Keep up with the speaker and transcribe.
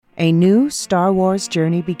A new Star Wars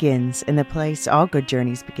journey begins in the place all good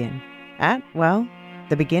journeys begin. At, well,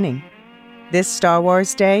 the beginning. This Star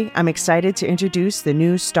Wars Day, I'm excited to introduce the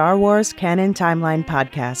new Star Wars Canon Timeline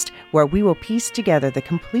podcast, where we will piece together the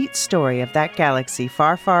complete story of that galaxy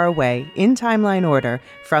far, far away in timeline order,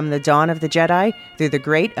 from the dawn of the Jedi through the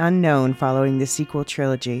great unknown following the sequel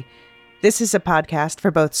trilogy. This is a podcast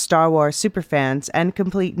for both Star Wars superfans and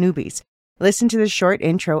complete newbies. Listen to the short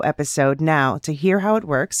intro episode now to hear how it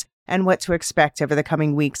works and what to expect over the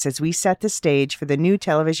coming weeks as we set the stage for the new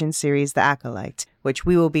television series The Acolyte, which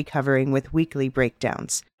we will be covering with weekly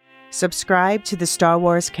breakdowns. Subscribe to the Star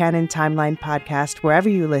Wars Canon Timeline podcast wherever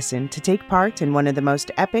you listen to take part in one of the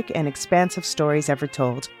most epic and expansive stories ever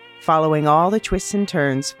told, following all the twists and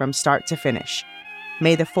turns from start to finish.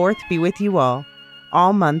 May the 4th be with you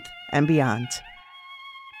all month and beyond.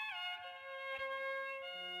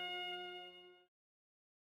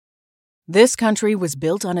 This country was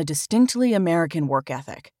built on a distinctly American work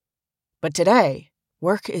ethic. But today,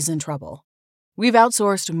 work is in trouble. We've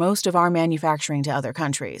outsourced most of our manufacturing to other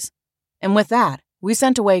countries. And with that, we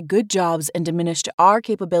sent away good jobs and diminished our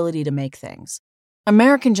capability to make things.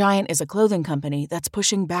 American Giant is a clothing company that's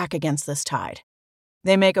pushing back against this tide.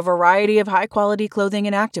 They make a variety of high-quality clothing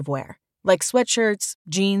and activewear, like sweatshirts,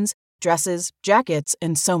 jeans, dresses, jackets,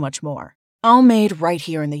 and so much more. All made right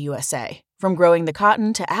here in the USA. From growing the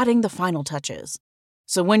cotton to adding the final touches.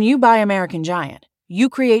 So when you buy American Giant, you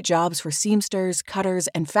create jobs for seamsters, cutters,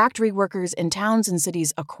 and factory workers in towns and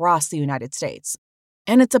cities across the United States.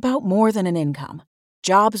 And it's about more than an income.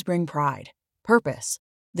 Jobs bring pride, purpose.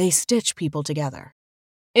 They stitch people together.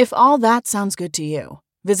 If all that sounds good to you,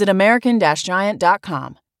 visit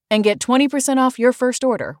American-Giant.com and get 20% off your first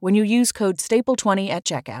order when you use code STAPLE20 at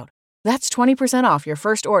checkout. That's 20% off your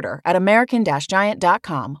first order at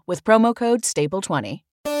American-Giant.com with promo code STAPLE20.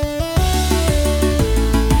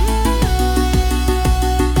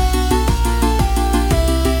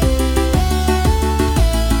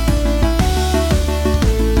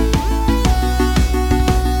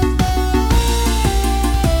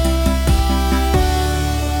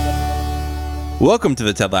 Welcome to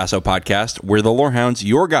the Ted Lasso podcast, where the Lorehounds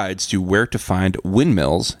your guides to where to find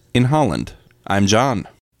windmills in Holland. I'm John.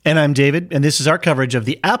 And I'm David, and this is our coverage of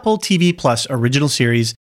the Apple TV Plus original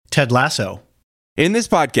series, Ted Lasso. In this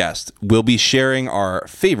podcast, we'll be sharing our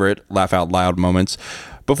favorite laugh out loud moments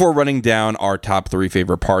before running down our top 3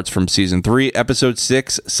 favorite parts from Season 3, Episode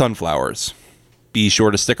 6, Sunflowers. Be sure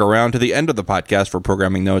to stick around to the end of the podcast for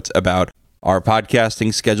programming notes about our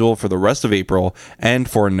podcasting schedule for the rest of April and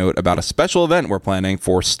for a note about a special event we're planning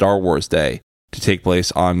for Star Wars Day to take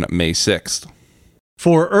place on May 6th.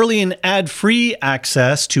 For early and ad-free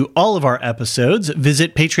access to all of our episodes,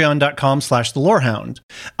 visit patreon.com/thelorehound.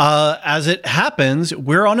 As it happens,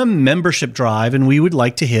 we're on a membership drive, and we would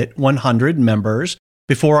like to hit 100 members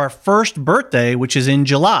before our first birthday, which is in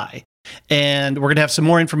July. And we're going to have some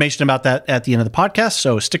more information about that at the end of the podcast,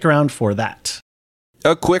 so stick around for that.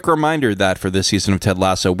 A quick reminder that for this season of Ted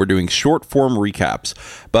Lasso, we're doing short-form recaps.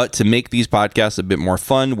 But to make these podcasts a bit more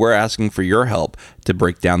fun, we're asking for your help to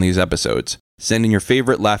break down these episodes. Send in your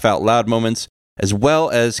favorite laugh out loud moments, as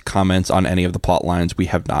well as comments on any of the plot lines we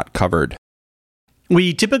have not covered.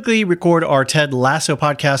 We typically record our Ted Lasso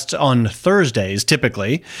podcasts on Thursdays,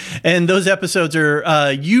 typically, and those episodes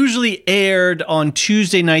are usually aired on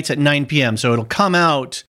Tuesday nights at 9 p.m., so it'll come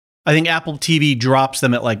out, I think Apple TV drops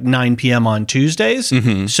them at like 9 p.m. on Tuesdays,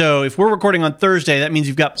 So if we're recording on Thursday, that means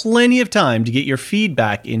you've got plenty of time to get your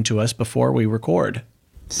feedback into us before we record.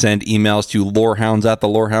 Send emails to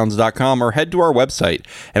lorehounds@thelorehounds.com or head to our website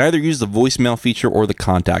and either use the voicemail feature or the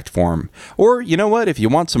contact form. Or, you know what, if you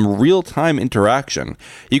want some real-time interaction,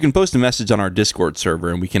 you can post a message on our Discord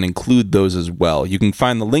server and we can include those as well. You can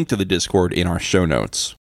find the link to the Discord in our show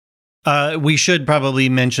notes. We should probably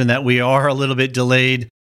mention that we are a little bit delayed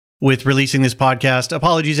with releasing this podcast.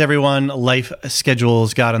 Apologies, everyone. Life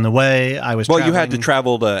schedules got in the way. You had to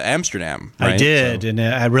travel to Amsterdam, right? I did, and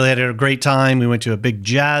I really had a great time. We went to a big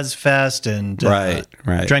jazz fest and drank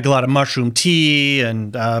a lot of mushroom tea,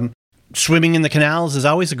 and swimming in the canals is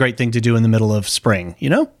always a great thing to do in the middle of spring,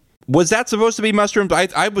 you know? Was that supposed to be mushrooms?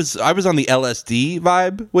 I was on the LSD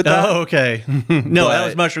vibe with that. Oh, okay. No, that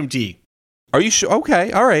was mushroom tea. Are you sure?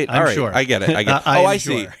 Okay. All right. I'm sure. I get it. I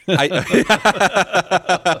see.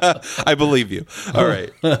 I believe you. All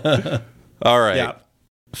right. All right. Yeah.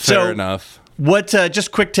 Fair enough. What?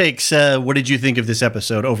 Just quick takes. What did you think of this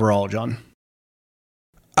episode overall, John?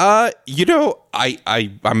 I'm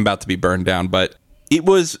about to be burned down, but it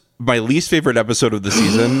was my least favorite episode of the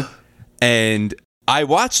season, and I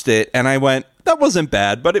watched it and I went, that wasn't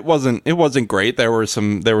bad, but it wasn't great. There were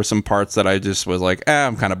some parts that I just was like,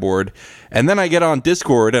 I'm kind of bored. And then I get on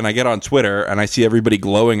Discord and I get on Twitter and I see everybody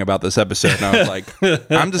glowing about this episode, and I was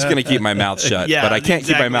like, I'm just gonna keep my mouth shut. Yeah, but I can't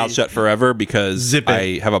keep my mouth shut forever because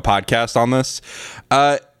I have a podcast on this.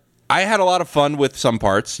 I had a lot of fun with some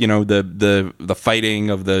parts, the fighting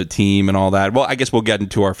of the team and all that. Well, I guess we'll get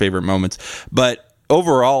into our favorite moments, but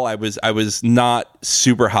overall, I was not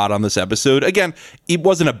super hot on this episode. Again, it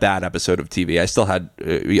wasn't a bad episode of TV. I still had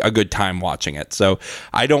a good time watching it. So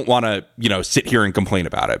I don't want to, sit here and complain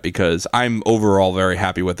about it because I'm overall very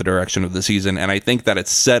happy with the direction of the season. And I think that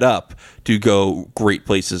it's set up to go great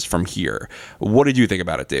places from here. What did you think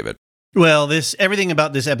about it, David? Well, everything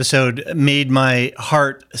about this episode made my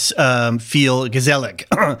heart feel gezellig.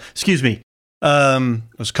 Excuse me. I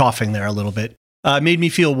was coughing there a little bit. Made me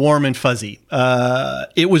feel warm and fuzzy.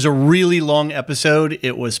 It was a really long episode.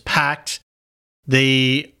 It was packed.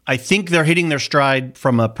 I think they're hitting their stride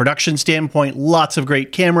from a production standpoint. Lots of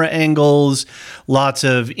great camera angles, lots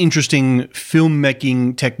of interesting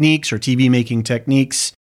filmmaking techniques or TV making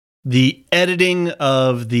techniques. The editing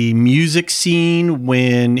of the music scene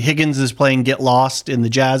when Higgins is playing Get Lost in the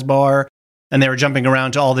jazz bar and they were jumping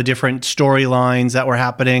around to all the different storylines that were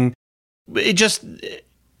happening.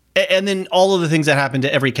 And then all of the things that happened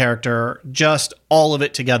to every character, just all of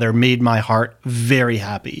it together made my heart very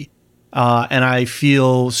happy. And I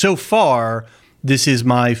feel so far, this is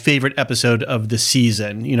my favorite episode of the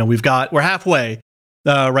season. We're halfway,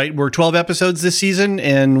 right? We're 12 episodes this season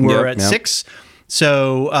and we're at 6.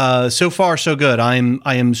 So, so far, so good. I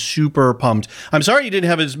am super pumped. I'm sorry you didn't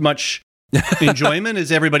have as much enjoyment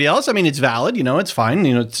as everybody else. I mean, it's valid, it's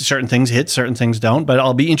fine. Certain things hit, certain things don't, but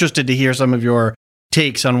I'll be interested to hear some of your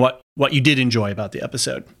takes on what you did enjoy about the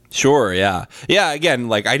episode. Sure, yeah. Yeah,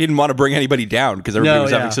 again, I didn't want to bring anybody down because everybody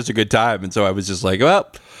was having such a good time. And so I was just like,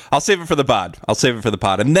 well, I'll save it for the pod.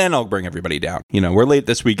 And then I'll bring everybody down. We're late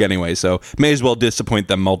this week anyway, so may as well disappoint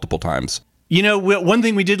them multiple times. One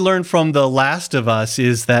thing we did learn from The Last of Us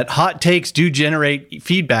is that hot takes do generate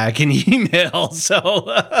feedback in email. So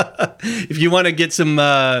if you want to get some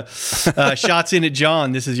shots in at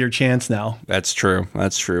John, this is your chance now. That's true.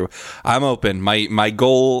 I'm open. My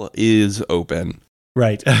goal is open.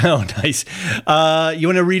 Right. Oh, nice. You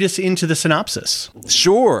want to read us into the synopsis?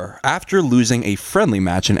 Sure. After losing a friendly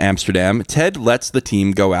match in Amsterdam, Ted lets the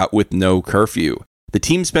team go out with no curfew. The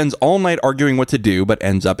team spends all night arguing what to do, but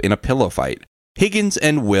ends up in a pillow fight. Higgins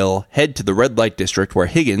and Will head to the red light district where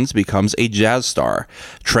Higgins becomes a jazz star.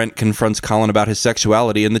 Trent confronts Colin about his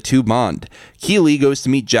sexuality and the two bond. Keeley goes to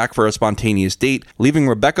meet Jack for a spontaneous date, leaving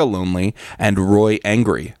Rebecca lonely and Roy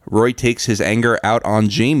angry. Roy takes his anger out on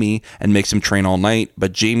Jamie and makes him train all night,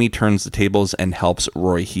 but Jamie turns the tables and helps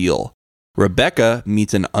Roy heal. Rebecca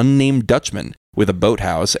meets an unnamed Dutchman with a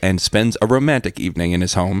boathouse and spends a romantic evening in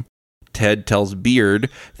his home. Ted tells Beard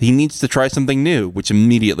he needs to try something new, which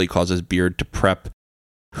immediately causes Beard to prep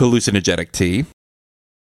hallucinogenic tea.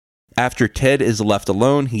 After Ted is left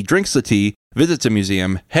alone, he drinks the tea, visits a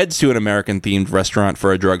museum, heads to an American-themed restaurant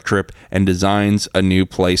for a drug trip, and designs a new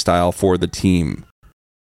play style for the team.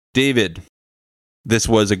 David, this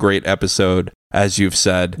was a great episode, as you've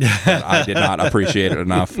said, but I did not appreciate it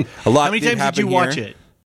enough. How many times did you watch it?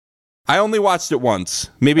 I only watched it once.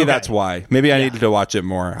 Maybe that's why. Maybe I needed to watch it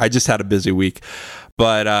more. I just had a busy week.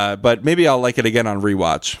 But maybe I'll like it again on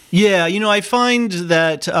rewatch. Yeah, I find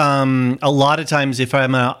that a lot of times if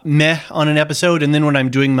I'm meh on an episode and then when I'm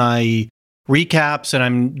doing my recaps and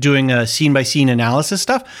I'm doing a scene-by-scene analysis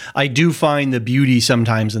stuff, I do find the beauty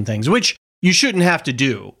sometimes in things, which you shouldn't have to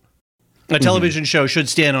do. A television show should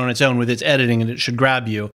stand on its own with its editing and it should grab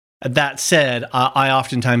you. That said, I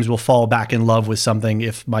oftentimes will fall back in love with something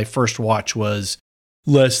if my first watch was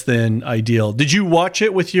less than ideal. Did you watch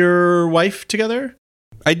it with your wife together?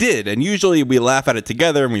 I did, and usually we laugh at it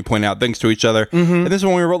together and we point out things to each other. And this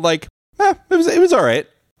one we were like, it was all right.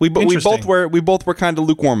 We both were kind of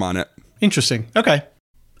lukewarm on it. Interesting. Okay.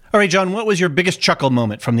 All right, John, what was your biggest chuckle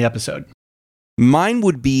moment from the episode? Mine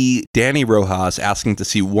would be Danny Rojas asking to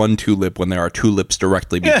see one tulip when there are tulips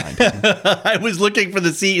directly behind him. I was looking for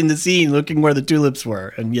the seat in the scene, looking where the tulips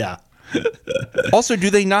were, and yeah. Also, do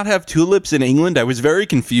they not have tulips in England? I was very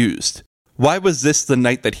confused. Why was this the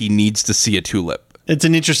night that he needs to see a tulip? It's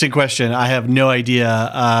an interesting question. I have no idea.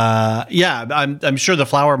 I'm sure the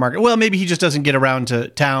flower market. Well, maybe he just doesn't get around to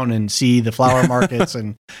town and see the flower markets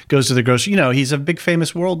and goes to the grocery. He's a big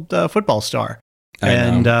famous world football star.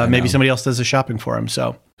 I know. Maybe somebody else does the shopping for him.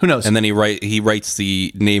 So who knows? And then he writes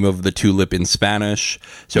the name of the tulip in Spanish,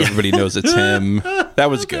 so everybody knows it's him.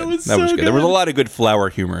 That was good. That was good. There was a lot of good flower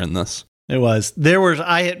humor in this. It was.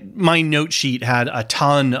 My note sheet had a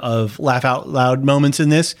ton of laugh out loud moments in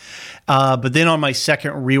this. But then on my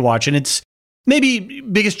second rewatch, and it's maybe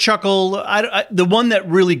biggest chuckle, the one that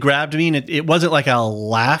really grabbed me, and it wasn't like a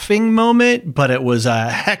laughing moment, but it was a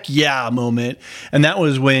heck yeah moment. And that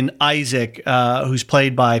was when Isaac, who's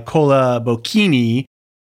played by Cola Bocchini,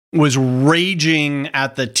 was raging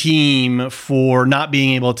at the team for not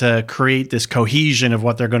being able to create this cohesion of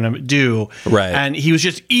what they're going to do. Right. And he was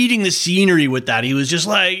just eating the scenery with that. He was just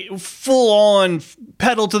like full on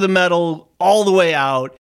pedal to the metal all the way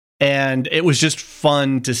out. And it was just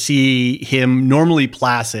fun to see him normally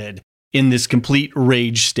placid in this complete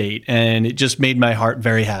rage state. And it just made my heart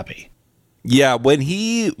very happy. Yeah. When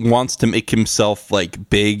he wants to make himself like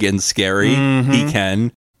big and scary, he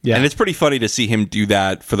can. Yeah. And it's pretty funny to see him do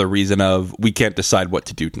that for the reason of we can't decide what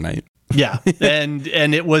to do tonight. Yeah. And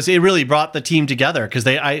it really brought the team together because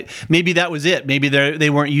maybe that was it. Maybe they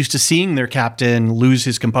weren't used to seeing their captain lose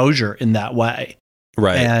his composure in that way.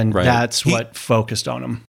 Right. And that's what focused on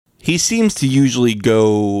him. He seems to usually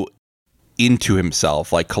go into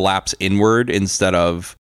himself, like collapse inward instead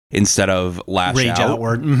of lash rage out.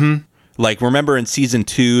 Outward. Mm-hmm. Like, remember in season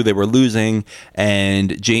 2, they were losing,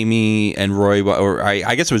 and Jamie and Roy, or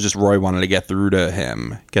I guess it was just Roy, wanted to get through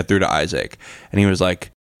to Isaac. And he was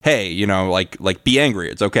like, hey, like be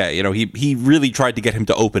angry. It's okay. He really tried to get him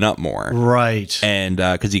to open up more. Right. And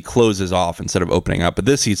because he closes off instead of opening up. But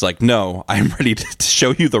this, he's like, no, I'm ready to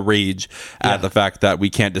show you the rage at the fact that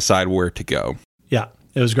we can't decide where to go. Yeah,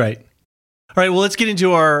 it was great. All right, well, let's get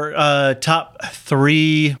into our top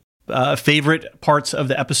 3 favorite parts of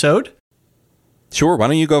the episode. Sure. Why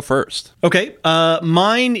don't you go first? Okay.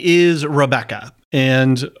 Mine is Rebecca.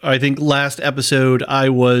 And I think last episode I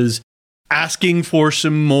was asking for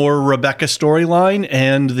some more Rebecca storyline,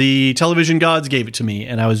 and the television gods gave it to me.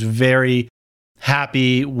 And I was very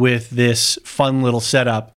happy with this fun little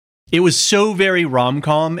setup. It was so very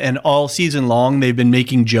rom-com, and all season long they've been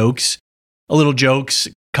making comments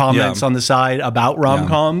on the side about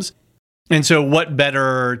rom-coms. Yeah. And so what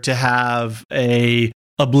better to have a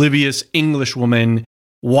oblivious English woman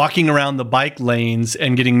walking around the bike lanes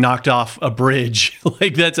and getting knocked off a bridge.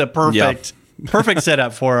 Like, that's a perfect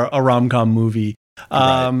setup for a rom-com movie.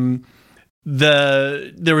 Right.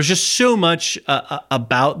 There was just so much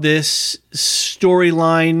about this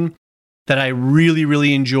storyline that I really,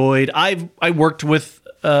 really enjoyed. I worked with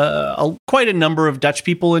quite a number of Dutch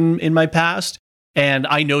people in my past, and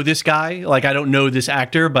I know this guy. Like, I don't know this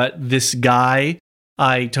actor, but this guy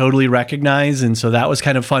I totally recognize. And so that was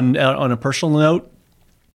kind of fun on a personal note.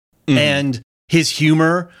 Mm-hmm. And his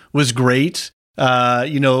humor was great.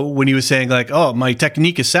 When he was saying like, oh, my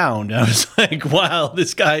technique is sound. I was like, wow,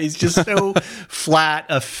 this guy is just so flat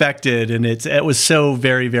affected. And it was so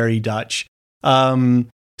very, very Dutch. Some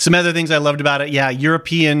other things I loved about it. Yeah.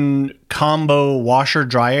 European combo washer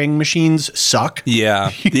drying machines suck.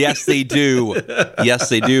 Yeah. Yes, they do. Yes,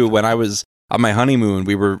 they do. When I was on my honeymoon,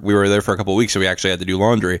 we were there for a couple of weeks, so we actually had to do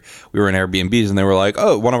laundry. We were in Airbnbs, and they were like,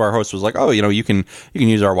 "Oh," one of our hosts was like, "Oh, you can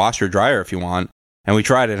use our washer dryer if you want." And we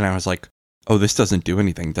tried it, and I was like, "Oh, this doesn't do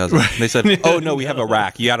anything, does it?" And they said, "Oh no, we have a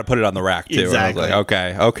rack. You got to put it on the rack too." Exactly. And I was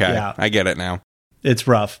like, "Okay, yeah. I get it now." It's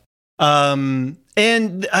rough. And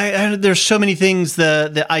there's so many things.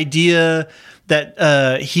 The idea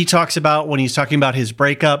that he talks about when he's talking about his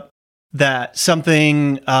breakup, that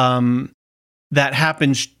something that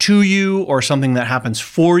happens to you or something that happens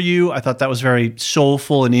for you. I thought that was very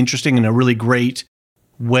soulful and interesting, and a really great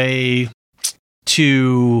way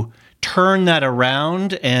to turn that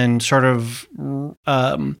around and sort of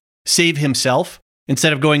save himself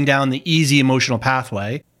instead of going down the easy emotional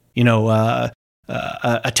pathway.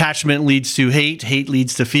 Attachment leads to hate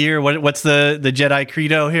leads to fear. What's the Jedi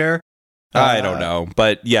credo here? I don't know,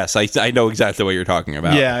 but yes, I know exactly what you're talking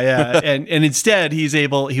about. Yeah, and instead he was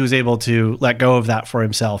able to let go of that for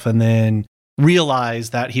himself, and then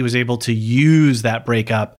realize that he was able to use that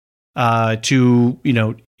breakup to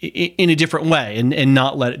in a different way and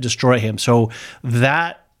not let it destroy him. So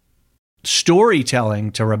that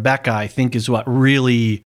storytelling to Rebecca, I think, is what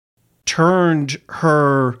really turned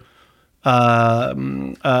her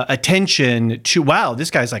attention to, wow,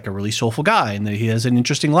 this guy's like a really soulful guy, and that he has an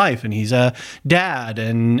interesting life, and he's a dad,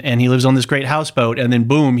 and he lives on this great houseboat, and then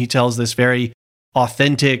boom, he tells this very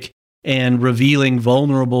authentic and revealing,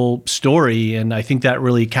 vulnerable story, and I think that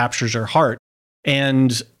really captures her heart.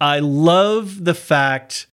 And I love the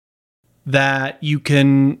fact that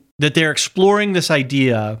that they're exploring this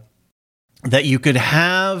idea that you could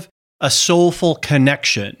have a soulful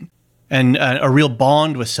connection and a real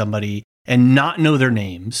bond with somebody and not know their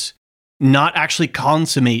names, not actually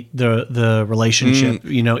consummate the relationship,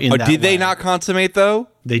 in that Did they way. not consummate, though?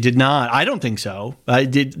 They did not. I don't think so.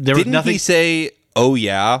 Didn't he say, "Oh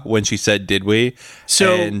yeah," when she said, "Did we?"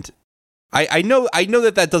 So, and I know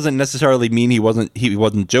that doesn't necessarily mean he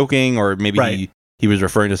wasn't joking, or maybe he was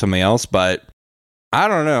referring to something else, but I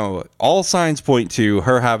don't know. All signs point to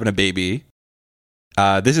her having a baby.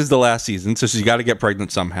 This is the last season, so she's got to get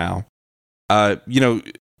pregnant somehow.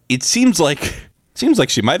 It seems like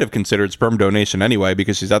she might have considered sperm donation anyway,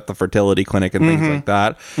 because she's at the fertility clinic and things like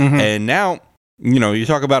that. And now, you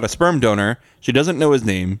talk about a sperm donor. She doesn't know his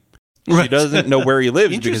name. She doesn't know where he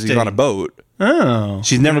lives because he's on a boat. Oh.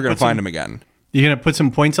 She's never going to find him again. You're going to put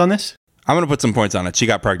some points on this? I'm going to put some points on it. She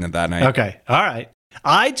got pregnant that night. Okay. All right.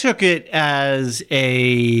 I took it as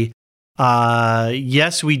a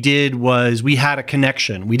yes, we had a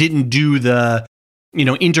connection. We didn't do the,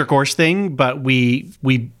 intercourse thing, but we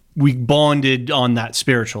bonded on that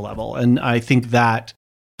spiritual level. And I think that's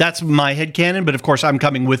my headcanon, but of course I'm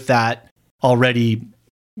coming with that already,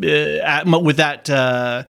 with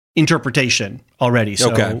that interpretation already.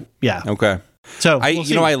 So, okay. Yeah. Okay. So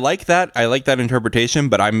I like that. I like that interpretation,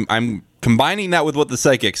 but I'm combining that with what the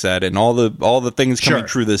psychic said and all the things coming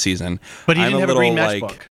true this season. But he didn't have a green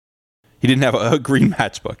matchbook. He didn't have a green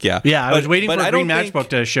matchbook. Yeah. Yeah. I was waiting for a green matchbook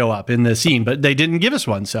to show up in the scene, but they didn't give us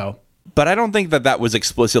one. So, but I don't think that was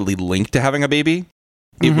explicitly linked to having a baby.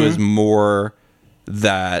 It was more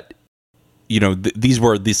that, these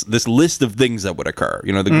were this list of things that would occur.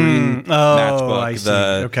 The green matchbook. I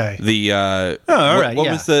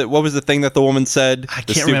see. What was the thing that the woman said? I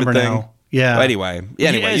can't remember now. Yeah. But anyway,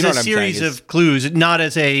 you know what I'm saying. As a series of clues, not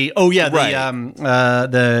as the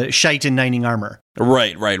shite in knighting armor.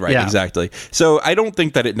 Right, yeah. Exactly. So I don't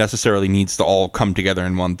think that it necessarily needs to all come together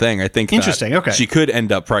in one thing. I think interesting. Okay. She could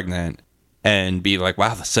end up pregnant and be like,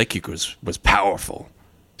 "Wow, the psychic was powerful."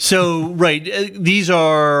 So these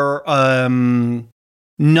are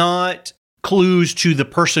not clues to the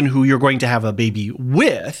person who you're going to have a baby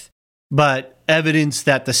with, but evidence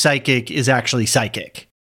that the psychic is actually psychic.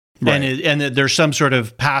 Right. And that there's some sort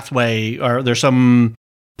of pathway, or there's some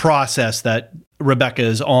process that Rebecca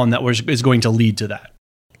is on that is going to lead to that.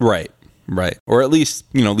 Right. Or at least,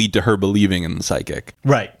 lead to her believing in the psychic.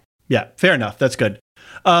 Right. Yeah, fair enough. That's good.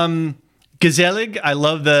 Gezellig, I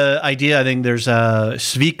love the idea. I think there's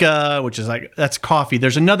svika, which is that's coffee.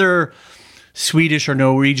 There's another Swedish or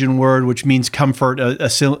Norwegian word which means comfort,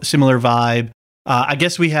 a similar vibe. I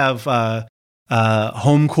guess we have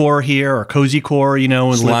home core here, or cozy core,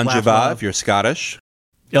 Slanjava, if you're Scottish.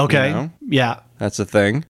 Okay. Yeah. That's a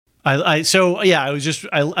thing. I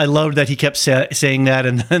loved that he kept saying that,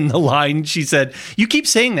 and then the line she said, "You keep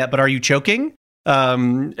saying that, but are you choking?"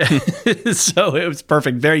 So it was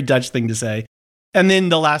perfect. Very Dutch thing to say. And then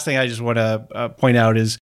the last thing I just want to point out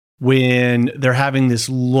is when they're having this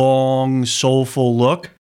long, soulful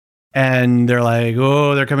look, and they're like,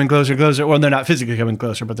 "Oh, they're coming closer, closer." Well, they're not physically coming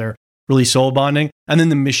closer, but they're really soul bonding. And then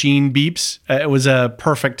the machine beeps. It was a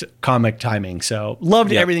perfect comic timing. So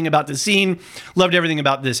loved everything about the scene. Loved everything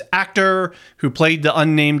about this actor who played the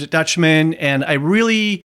unnamed Dutchman. And I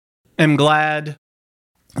really am glad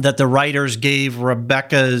that the writers gave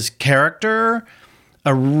Rebecca's character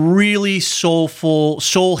a really soulful,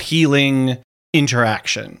 soul-healing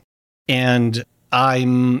interaction. And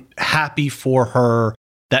I'm happy for her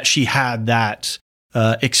that she had that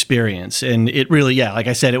experience. And it really, like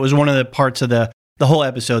I said, it was one of the parts of the whole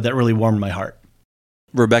episode that really warmed my heart.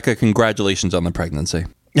 Rebecca, congratulations on the pregnancy.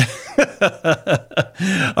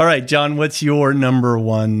 All right, John, what's your number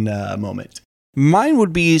one moment? Mine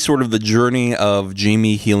would be sort of the journey of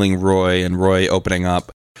Jamie healing Roy and Roy opening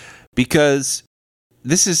up, because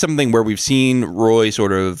this is something where we've seen Roy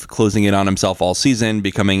sort of closing in on himself all season,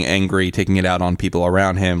 becoming angry, taking it out on people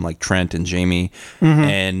around him like Trent and Jamie.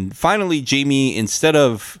 And finally, Jamie, instead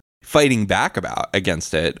of fighting back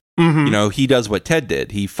against it, he does what Ted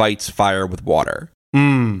did. He fights fire with water.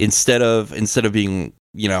 Instead of being,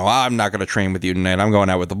 I'm not going to train with you tonight, I'm going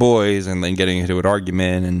out with the boys, and then getting into an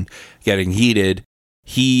argument and getting heated,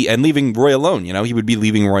 and leaving Roy alone. He would be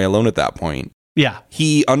leaving Roy alone at that point. Yeah.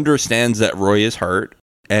 He understands that Roy is hurt,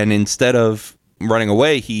 and instead of running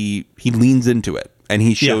away, he leans into it, and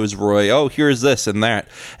he shows Roy, "Oh, here's this and that."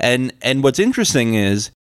 And what's interesting is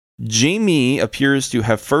Jamie appears to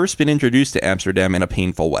have first been introduced to Amsterdam in a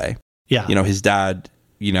painful way. Yeah. His dad,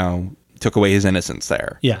 took away his innocence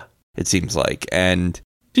there. Yeah. It seems like, and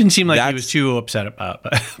didn't seem like he was too upset about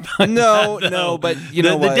no, but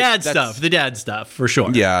the dad stuff for sure.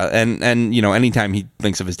 Yeah, and anytime he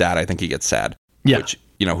thinks of his dad, I think he gets sad. Yeah. Which,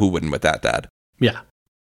 who wouldn't with that dad? Yeah.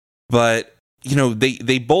 But,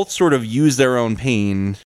 they both sort of use their own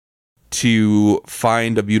pain to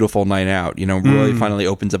find a beautiful night out. You know, Roy finally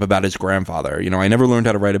opens up about his grandfather. You know, I never learned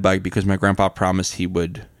how to ride a bike because my grandpa promised he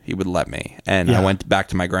would let me. And I went back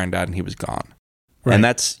to my granddad and he was gone. Right. And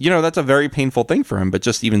that's a very painful thing for him. But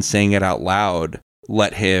just even saying it out loud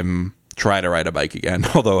let him try to ride a bike again.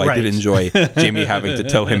 Although I did enjoy Jamie having to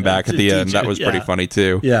tow him back at the end. That was pretty funny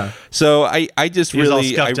too. Yeah. So I just he was all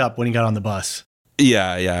scuffed up when he got on the bus.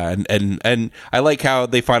 Yeah. And I like how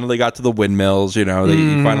they finally got to the windmills, you know,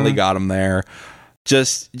 he finally got him there.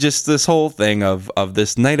 Just this whole thing of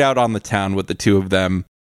this night out on the town with the two of them,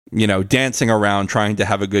 you know, dancing around, trying to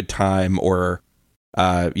have a good time, or,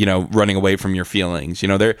 you know, running away from your feelings. You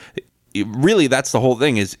know, really, that's the whole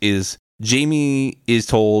thing is Jamie is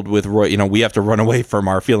told with Roy, you know, we have to run away from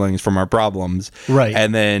our feelings, from our problems. Right.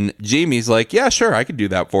 And then Jamie's like, yeah, sure, I could do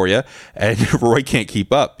that for you. And Roy can't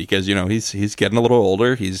keep up because, you know, he's getting a little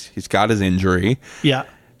older. He's got his injury. Yeah.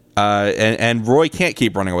 And Roy can't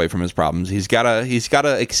keep running away from his problems. He's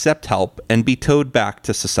gotta accept help and be towed back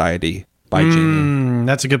to society by Jamie.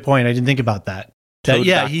 That's a good point. I didn't think about that.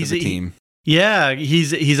 He's to the team.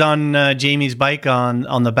 He's on Jamie's bike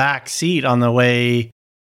on the back seat on the way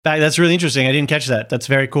back. That's really interesting. I didn't catch that. That's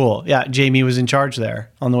very cool. Yeah, Jamie was in charge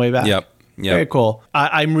there on the way back. Yep. Very cool.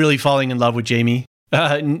 I'm really falling in love with Jamie.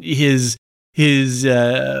 His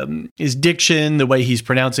diction, the way he's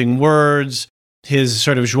pronouncing words, his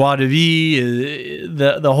sort of joie de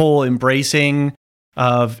vivre, the whole embracing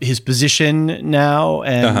of his position now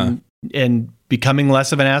and becoming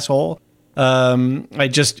less of an asshole.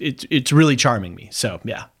 It's really charming me. So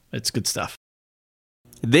yeah, it's good stuff.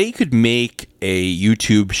 They could make a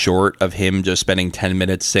YouTube short of him just spending 10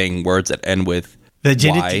 minutes saying words that end with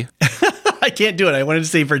virginity. I can't do it. I wanted to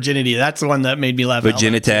say virginity. That's the one that made me laugh.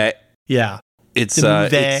 Virginity. Yeah. It's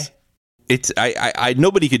nobody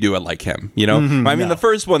could do it like him, you know? I mean, the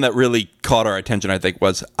first one that really caught our attention, I think,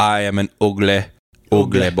 was I am an ugly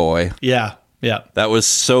boy. Yeah. Yeah. That was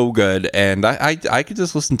so good. And I could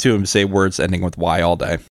just listen to him say words ending with Y all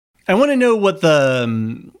day. I want to know what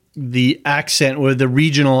the accent or the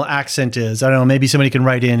regional accent is. I don't know. Maybe somebody can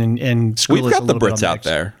write in and school us a little bit. We've got the Brits out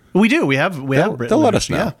there. We do. We have Brits. They'll let us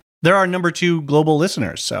know. Yeah. They're our number 2 global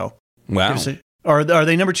listeners. So wow. Are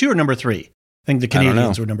they number 2 or number 3? I think the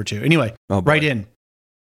Canadians were number 2. Anyway, write in.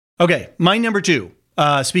 Okay, my number 2,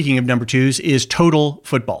 speaking of number 2s, is Total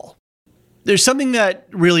Football. There's something that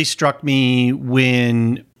really struck me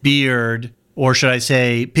when Beard, or should I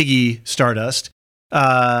say Piggy Stardust,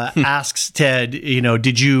 asks Ted, you know,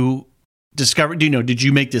 did you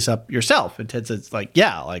make this up yourself? And Ted says, like,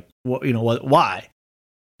 yeah, like, why?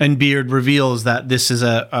 And Beard reveals that this is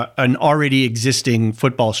an already existing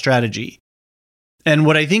football strategy. And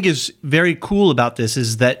what I think is very cool about this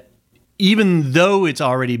is that even though it's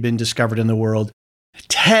already been discovered in the world,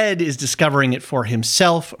 Ted is discovering it for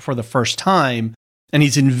himself for the first time, and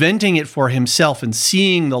he's inventing it for himself and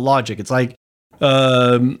seeing the logic. It's like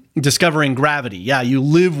discovering gravity. Yeah, you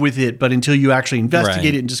live with it, but until you actually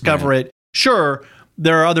investigate it and discover it, sure,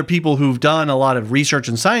 there are other people who've done a lot of research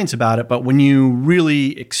and science about it, but when you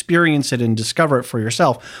really experience it and discover it for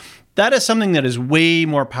yourself, that is something that is way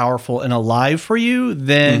more powerful and alive for you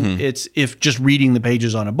than it's if just reading the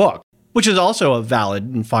pages on a book, which is also a valid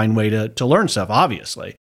and fine way to learn stuff,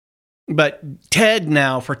 obviously. But Ted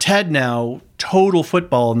now, Total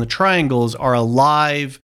Football and the triangles are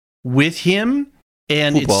alive with him,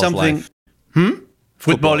 and Football it's something.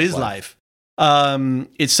 Football is life.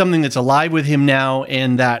 It's something that's alive with him now,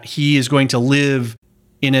 and that he is going to live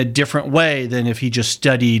in a different way than if he just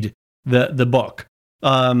studied the book.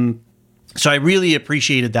 So I really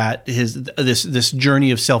appreciated that this journey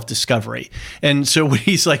of self-discovery. And so when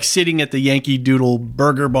he's like sitting at the Yankee Doodle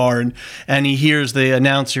Burger Barn and he hears the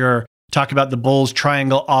announcer talk about the Bulls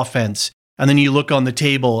triangle offense, and then you look on the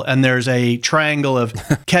table and there's a triangle of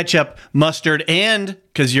ketchup, mustard, and,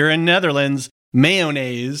 because you're in Netherlands,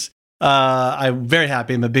 mayonnaise. I'm very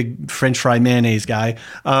happy. I'm a big French fry mayonnaise guy.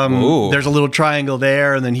 There's a little triangle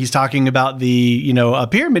there, and then he's talking about a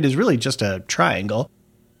pyramid is really just a triangle.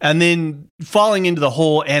 And then falling into the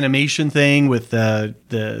whole animation thing with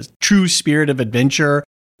the true spirit of adventure.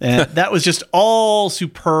 And that was just all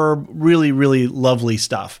superb, really, really lovely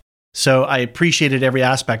stuff. So I appreciated every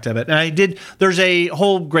aspect of it. And there's a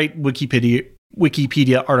whole great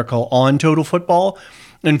Wikipedia article on Total Football.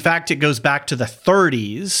 In fact, it goes back to the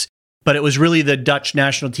 30s, but it was really the Dutch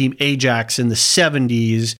national team Ajax in the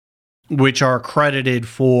 70s, which are credited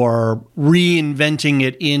for reinventing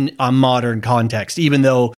it in a modern context, even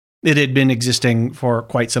though it had been existing for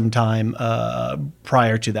quite some time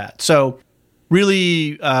prior to that. So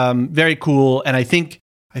really very cool. And I think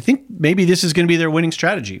maybe this is going to be their winning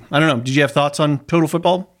strategy. I don't know. Did you have thoughts on Total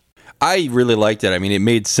Football? I really liked it. I mean, it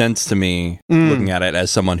made sense to me looking at it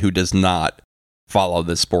as someone who does not follow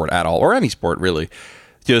this sport at all, or any sport really.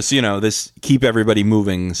 Just, this keep everybody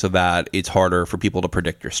moving so that it's harder for people to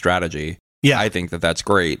predict your strategy. Yeah, I think that that's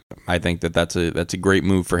great. I think that that's a great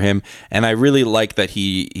move for him, and I really like that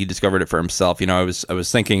he discovered it for himself. I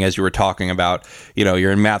was thinking as you were talking about,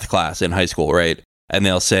 you're in math class in high school, right? And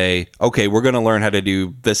they'll say, okay, we're going to learn how to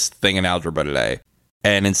do this thing in algebra today,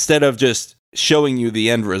 and instead of just showing you the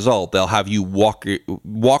end result, they'll have you walk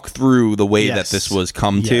through the way that this was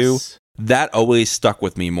come to. That always stuck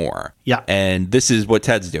with me more. Yeah. And this is what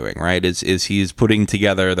Ted's doing, right? Is he's putting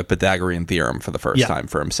together the Pythagorean theorem for the first time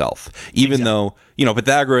for himself. Even though,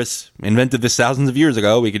 Pythagoras invented this thousands of years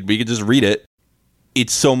ago, we could just read it.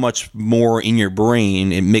 It's so much more in your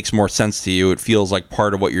brain. It makes more sense to you. It feels like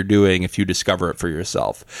part of what you're doing if you discover it for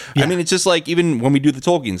yourself. Yeah. I mean, it's just like even when we do the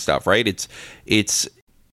Tolkien stuff, right? It's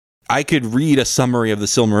I could read a summary of the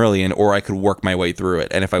Silmarillion, or I could work my way through it.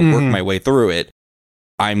 And if I work my way through it,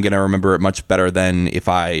 I'm going to remember it much better than if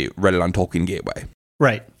I read it on Tolkien Gateway.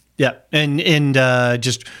 Right. Yeah. And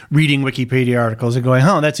just reading Wikipedia articles and going,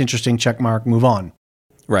 that's interesting, check mark, move on.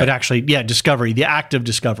 Right. But actually, discovery, the act of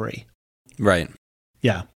discovery. Right.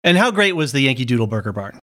 Yeah. And how great was the Yankee Doodle Burger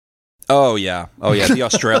Barn? Oh, yeah. The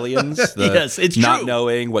Australians. Yes, it's not true.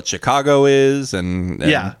 Knowing what Chicago is and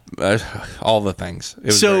all the things. It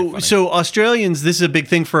was so Australians, this is a big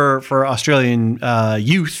thing for Australian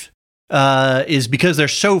youth. Is because they're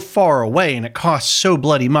so far away and it costs so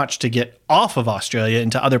bloody much to get off of Australia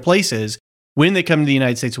into other places. When they come to the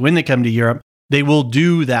United States, when they come to Europe, they will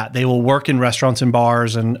do that. They will work in restaurants and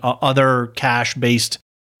bars and other cash-based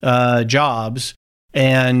jobs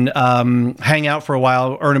and hang out for a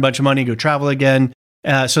while, earn a bunch of money, go travel again.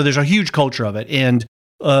 So there's a huge culture of it. And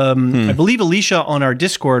I believe Alicia on our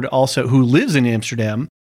Discord also, who lives in Amsterdam,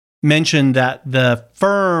 mentioned that the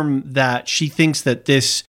firm that she thinks that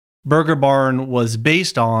this Burger Barn was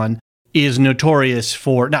based on is notorious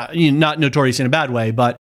for, not notorious in a bad way,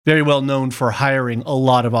 but very well known for hiring a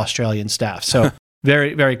lot of Australian staff. So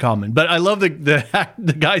very, very common. But I love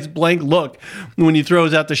the guy's blank look when he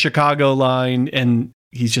throws out the Chicago line and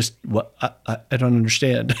he's just, what? I don't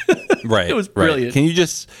understand. Right. It was brilliant. Right.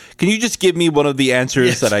 Can you just give me one of the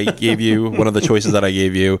answers that I gave you, one of the choices that I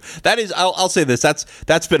gave you? That is, I'll say this,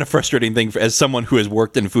 that's been a frustrating thing as someone who has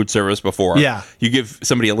worked in food service before. Yeah. You give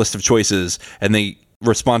somebody a list of choices and they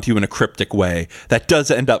respond to you in a cryptic way. That does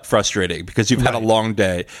end up frustrating because you've had a long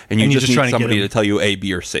day and you just need somebody to tell you A,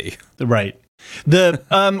 B, or C. Right.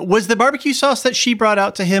 Was the barbecue sauce that she brought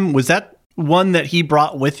out to him, was that one that he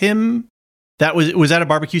brought with him? Was that a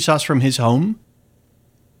barbecue sauce from his home?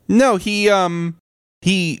 No, he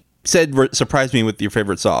said, surprise me with your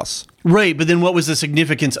favorite sauce. Right, but then what was the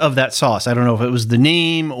significance of that sauce? I don't know if it was the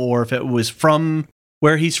name or if it was from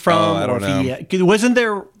where he's from. I don't know. Wasn't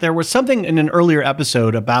there was something in an earlier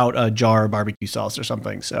episode about a jar of barbecue sauce or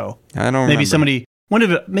something. So I don't maybe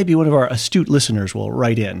remember. Maybe one of our astute listeners will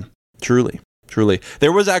write in. Truly.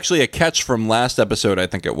 There was actually a catch from last episode, I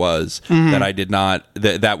think it was, that I did not,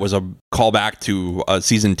 that was a callback to a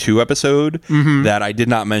season 2 episode that I did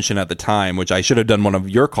not mention at the time, which I should have done one of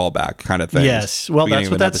your callback kind of things. Yes, well, that's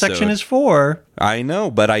what that section is for. I know,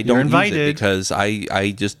 but I don't use it because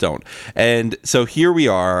I just don't. And so here we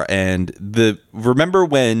are, and remember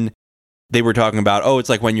when they were talking about, it's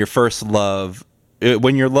like when your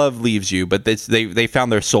love leaves you, but they found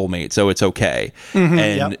their soulmate, so it's okay.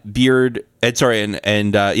 And Beard,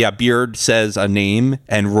 Beard says a name,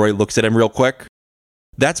 and Roy looks at him real quick.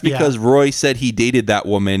 That's because Roy said he dated that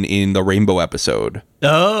woman in the Rainbow episode.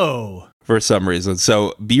 Oh, for some reason.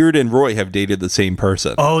 So Beard and Roy have dated the same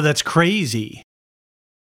person. Oh, that's crazy.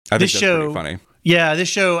 I think that's pretty funny. Yeah, this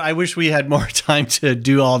show. I wish we had more time to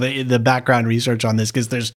do all the background research on this because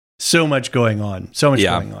there's so much going on.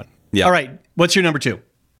 Going on. Yeah. All right. What's your number 2?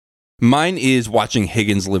 Mine is watching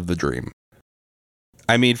Higgins live the dream.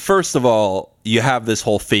 I mean, first of all, you have this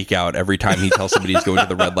whole fake out every time he tells somebody he's going to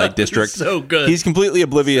the red light district. So good. He's completely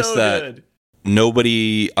oblivious that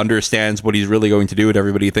nobody understands what he's really going to do, and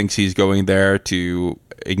everybody thinks he's going there to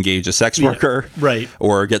engage a sex worker, right,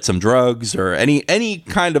 or get some drugs, or any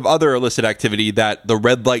kind of other illicit activity that the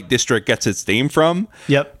red light district gets its name from.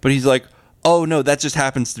 Yep. But he's like, oh no, that just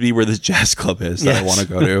happens to be where this jazz club is that I want to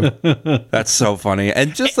go to. That's so funny.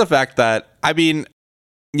 And just the fact that, I mean,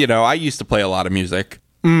 I used to play a lot of music.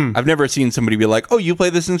 I've never seen somebody be like, oh, you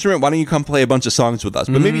play this instrument? Why don't you come play a bunch of songs with us?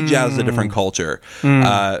 But maybe jazz is a different culture.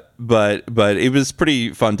 But it was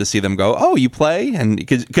pretty fun to see them go, oh, you play? And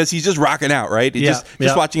because he's just rocking out, right? Just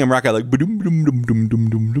watching him rock out like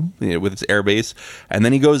with its air bass. And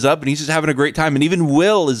then he goes up and he's just having a great time. And even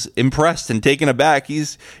Will is impressed and taken aback.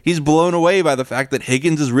 He's blown away by the fact that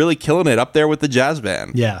Higgins is really killing it up there with the jazz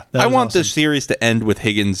band. Yeah. I want this series to end with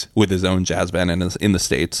Higgins with his own jazz band in the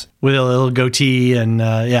States. With a little goatee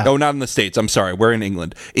and Oh, not in the States. I'm sorry. We're in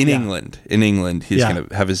England. In England, he's going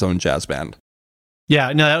to have his own jazz band.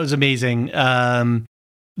 Yeah, no, that was amazing.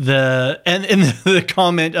 The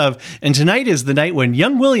comment of, and tonight is the night when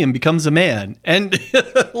young William becomes a man. And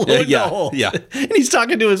and he's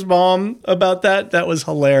talking to his mom about that. That was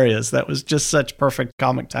hilarious. That was just such perfect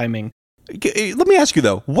comic timing. Let me ask you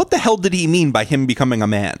though, what the hell did he mean by him becoming a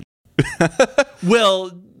man?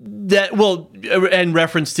 In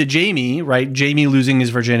reference to Jamie, right? Jamie losing his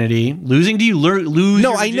virginity. Losing? Do you lose?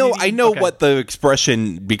 No, I know what the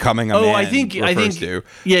expression "becoming a man" refers to.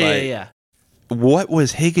 Yeah. What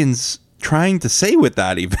was Higgins trying to say with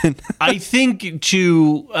that? Even I think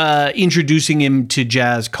to introducing him to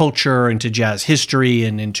jazz culture and to jazz history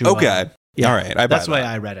and into all right. That's the way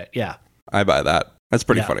I read it. Yeah, I buy that. That's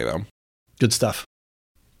pretty funny though. Good stuff.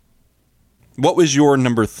 What was your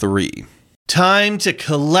number 3? Time to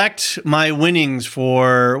collect my winnings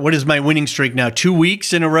for, what is my winning streak now? 2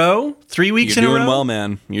 weeks in a row? 3 weeks in a row? You're doing well,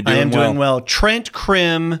 man. You're doing well. I am doing well. Trent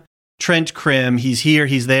Krim. He's here,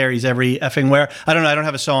 he's there, he's every effing where. I don't know, I don't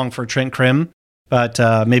have a song for Trent Krim, but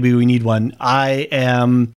maybe we need one. I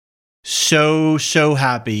am so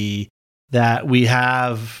happy that we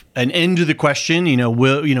have an end to the question.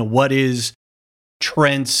 What is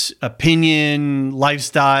Trent's opinion,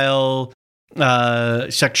 lifestyle,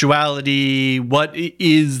 sexuality, what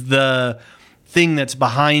is the thing that's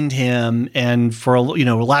behind him? And for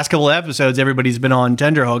the last couple of episodes, everybody's been on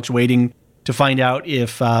tenterhooks waiting to find out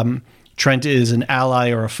if Trent is an ally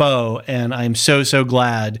or a foe, and I'm so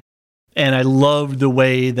glad. And I loved the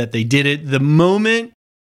way that they did it. The moment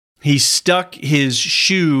he stuck his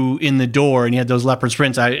shoe in the door and he had those leopard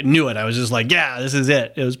prints, I knew it. I was just like, yeah, this is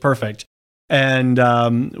it. It was perfect. And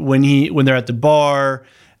when they're at the bar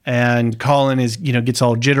and Colin is, gets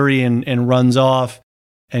all jittery and runs off,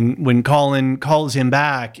 and when Colin calls him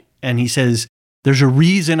back and he says, "There's a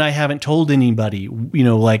reason I haven't told anybody,"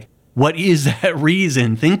 what is that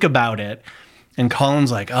reason? Think about it. And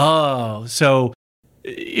Colin's like, oh, so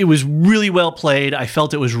it was really well played. I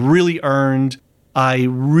felt it was really earned. I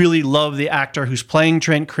really love the actor who's playing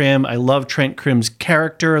Trent Krim. I love Trent Krim's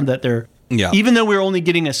character, and that even though we're only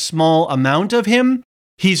getting a small amount of him,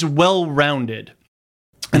 he's well-rounded.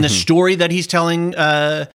 And the story that he's telling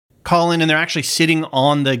Colin, and they're actually sitting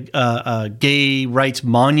on the gay rights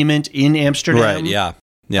monument in Amsterdam. Right, yeah.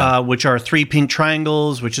 Which are 3 pink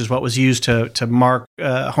triangles, which is what was used to mark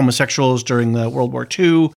homosexuals during the World War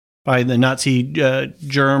II by the Nazi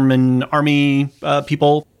German army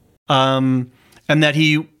people. And that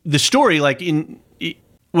the story,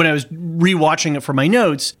 when I was rewatching it for my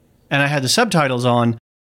notes and I had the subtitles on,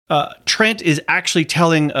 Trent is actually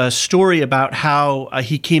telling a story about how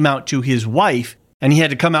he came out to his wife, and he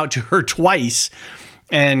had to come out to her twice.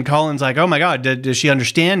 And Colin's like, oh my God, does she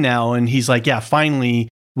understand now? And he's like, yeah, finally,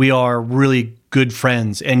 we are really good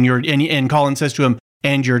friends. And Colin says to him,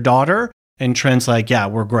 and your daughter? And Trent's like, yeah,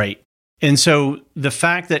 we're great. And so the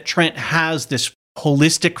fact that Trent has this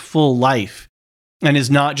holistic, full life and is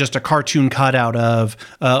not just a cartoon cutout of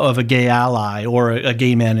a gay ally or a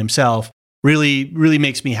gay man himself really, really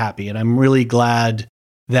makes me happy. And I'm really glad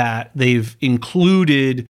that they've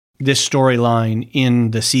included this storyline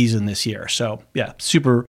in the season this year. So yeah,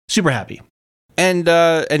 super, super happy. And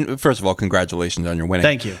first of all, congratulations on your winning.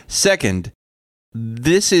 Thank you. Second,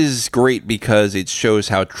 this is great because it shows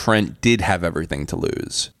how Trent did have everything to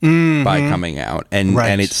lose by coming out. And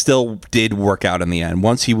it still did work out in the end.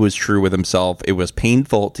 Once he was true with himself, it was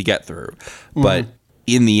painful to get through. But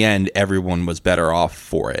in the end, everyone was better off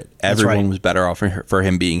for it. Everyone was better off for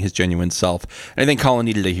him being his genuine self. And I think Colin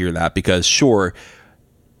needed to hear that because, sure,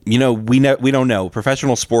 we don't know.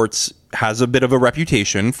 Professional sports has a bit of a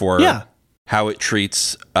reputation for how it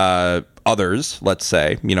treats others, let's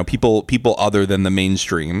say, people other than the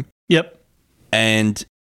mainstream. Yep. And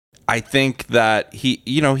I think that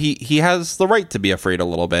he has the right to be afraid a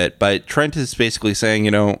little bit, but Trent is basically saying,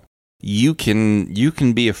 you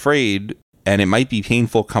can be afraid and it might be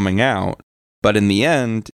painful coming out, but in the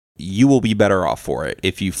end, you will be better off for it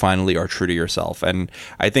if you finally are true to yourself. And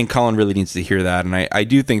I think Colin really needs to hear that. And I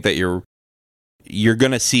do think that you're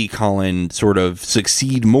going to see Colin sort of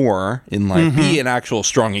succeed more in be an actual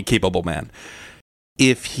strong and capable man.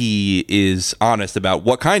 if he is honest about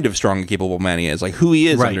what kind of strong and capable man he is, like who he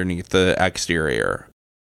is underneath the exterior.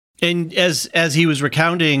 And as he was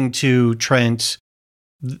recounting to Trent,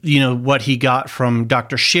 what he got from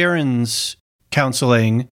Dr. Sharon's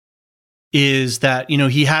counseling is that,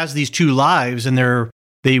 he has these two lives and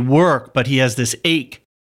they work, but he has this ache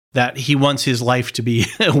that he wants his life to be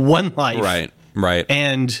one life. Right.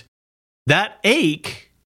 And that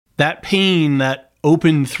ache, that pain, that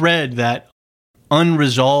open thread, that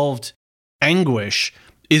unresolved anguish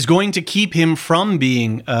is going to keep him from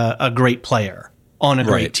being a great player on a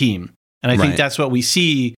great team. And I think that's what we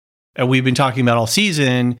see, and we've been talking about all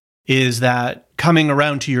season, is that coming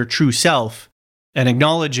around to your true self and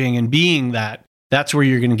acknowledging and being that's where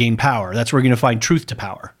you're going to gain power. That's where you're going to find truth to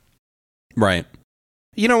power. Right.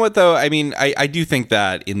 You know what, though? I mean, I do think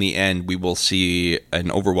that in the end, we will see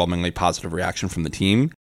an overwhelmingly positive reaction from the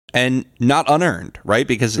team, and not unearned, right?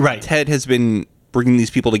 Because Ted has been bringing these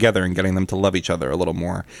people together and getting them to love each other a little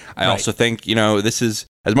more. I also think, this is,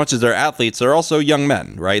 as much as they're athletes, they're also young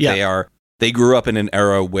men, right? Yeah. They grew up in an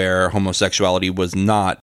era where homosexuality was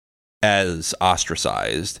not as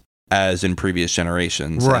ostracized as in previous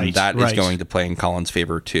generations. And that is going to play in Colin's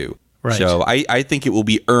favor too. Right. So I think it will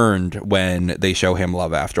be earned when they show him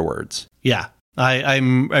love afterwards. Yeah.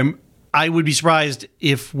 I would be surprised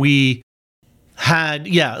if we had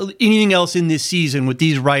anything else in this season with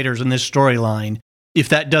these writers and this storyline, if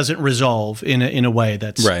that doesn't resolve in a way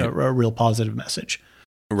that's a real positive message.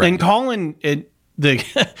 Right. And Colin,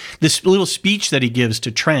 this little speech that he gives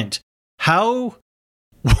to Trent, how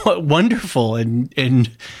wonderful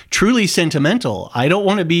and truly sentimental. I don't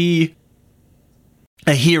want to be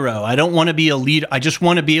a hero. I don't want to be a leader. I just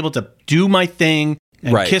want to be able to do my thing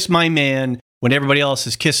and kiss my man when everybody else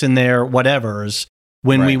is kissing their whatevers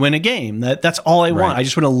when we win a game. That's all I want. I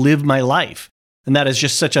just want to live my life. And that is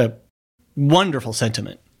just such a wonderful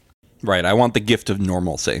sentiment. Right. I want the gift of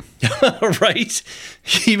normalcy. Right.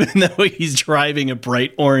 Even though he's driving a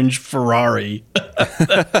bright orange Ferrari.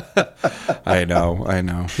 I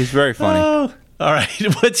know. He's very funny. Oh, all right.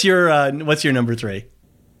 What's your number 3?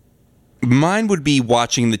 Mine would be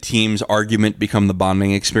watching the team's argument become the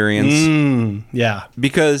bonding experience. Yeah.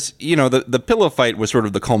 Because, the pillow fight was sort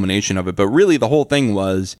of the culmination of it, but really the whole thing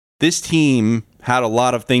was this team had a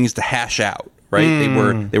lot of things to hash out,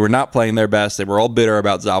 right? They were not playing their best. They were all bitter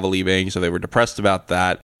about Zava leaving, so they were depressed about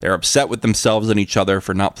that. They're upset with themselves and each other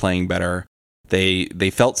for not playing better. They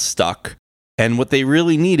felt stuck. And what they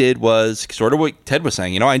really needed was sort of what Ted was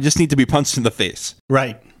saying, I just need to be punched in the face.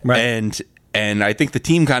 Right. And I think the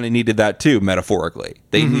team kind of needed that too, metaphorically.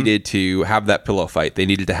 They needed to have that pillow fight. They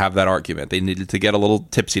needed to have that argument. They needed to get a little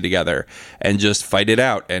tipsy together and just fight it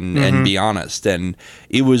out and be honest. And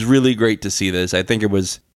it was really great to see this. I think it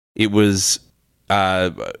was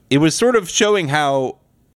sort of showing how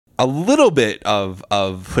a little bit of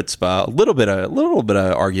chutzpah, a little bit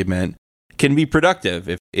of argument can be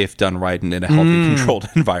productive if done right and in a healthy, controlled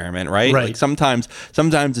environment, right? Like sometimes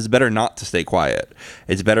it's better not to stay quiet.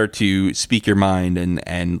 It's better to speak your mind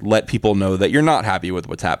and let people know that you're not happy with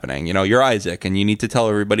what's happening. You're Isaac, and you need to tell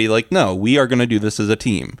everybody, like, no, we are going to do this as a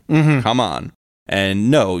team. Come on. And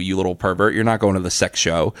no, you little pervert, you're not going to the sex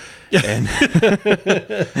show. And,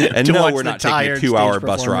 and no, we're not taking a 2-hour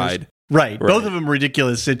bus ride. Right. Both of them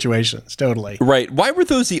ridiculous situations. Totally. Right. Why were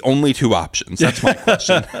those the only 2 options? That's my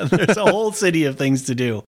question. There's a whole city of things to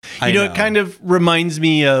do. I know. It kind of reminds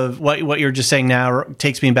me of what you're just saying now.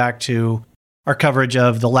 Takes me back to our coverage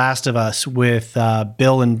of The Last of Us with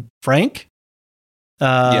Bill and Frank.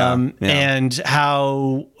 And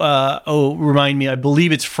how, remind me, I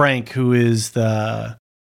believe it's Frank who is who's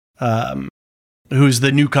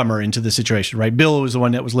the newcomer into the situation, right? Bill was the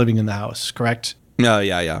one that was living in the house, correct?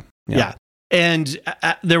 Yeah. And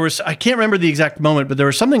there was, I can't remember the exact moment, but there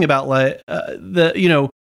was something about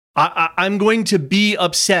I'm going to be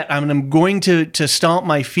upset. I'm going to stomp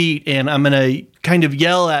my feet and I'm going to kind of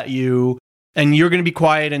yell at you and you're going to be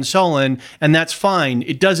quiet and sullen. And that's fine.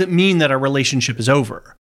 It doesn't mean that our relationship is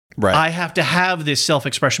over. Right. I have to have this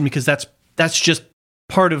self-expression because that's just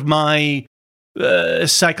part of my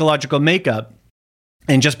psychological makeup.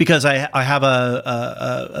 And just because I have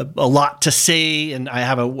a lot to say and I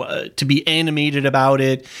have to be animated about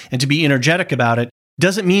it and to be energetic about it,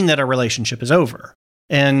 doesn't mean that our relationship is over.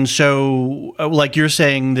 And so, like you're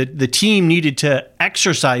saying, the team needed to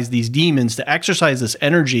exercise these demons, to exercise this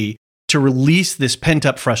energy, to release this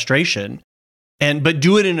pent-up frustration, but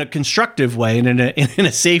do it in a constructive way and in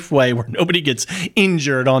a safe way where nobody gets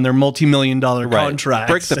injured on their multi-million-dollar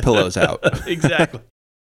contracts. Break the pillows out. Exactly.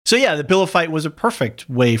 So yeah, the pillow fight was a perfect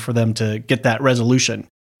way for them to get that resolution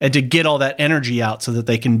and to get all that energy out so that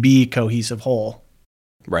they can be a cohesive whole.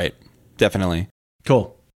 Right. Definitely.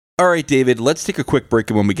 Cool. All right, David, let's take a quick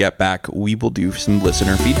break, and when we get back, we will do some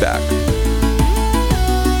listener feedback.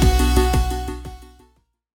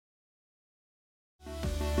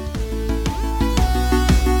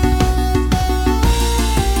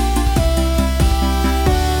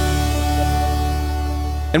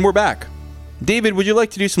 And we're back. David, would you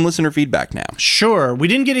like to do some listener feedback now? Sure. We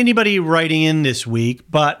didn't get anybody writing in this week,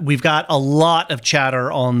 but we've got a lot of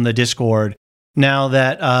chatter on the Discord. Now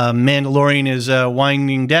that Mandalorian is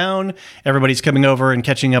winding down, everybody's coming over and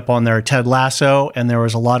catching up on their Ted Lasso, and there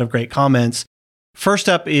was a lot of great comments. First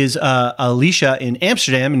up is Alicia in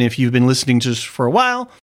Amsterdam, and if you've been listening to us for a while,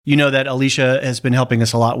 you know that Alicia has been helping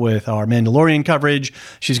us a lot with our Mandalorian coverage.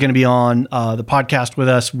 She's going to be on the podcast with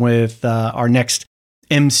us with our next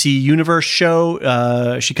MC Universe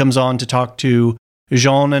show. She comes on to talk to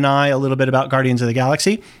Jean and I a little bit about Guardians of the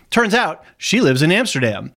Galaxy. Turns out she lives in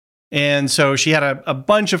Amsterdam. And so she had a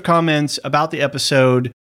bunch of comments about the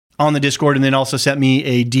episode on the Discord, and then also sent me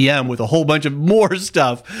a DM with a whole bunch of more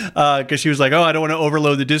stuff because she was like, oh, I don't want to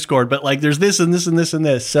overload the Discord, but like there's this and this and this and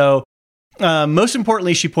this. So most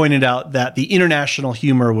importantly, she pointed out that the international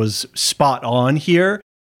humor was spot on here,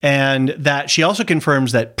 and that she also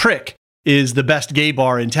confirms that Prick is the best gay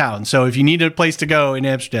bar in town. So if you need a place to go in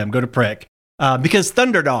Amsterdam, go to Prick. Because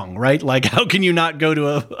Thunderdong, right? Like, how can you not go to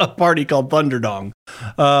a party called Thunderdong,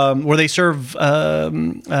 where they serve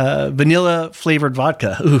vanilla-flavored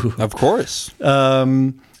vodka? Ooh. Of course.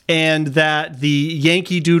 And that the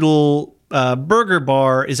Yankee Doodle Burger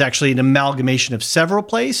Bar is actually an amalgamation of several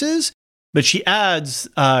places. But she adds,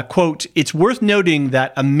 quote, "It's worth noting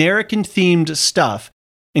that American-themed stuff,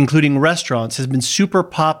 including restaurants, has been super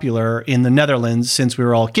popular in the Netherlands since we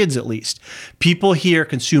were all kids, at least. People here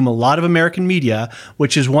consume a lot of American media,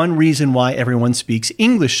 which is one reason why everyone speaks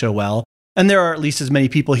English so well. And there are at least as many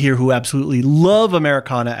people here who absolutely love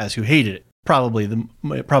Americana as who hate it. Probably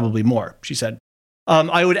more," she said.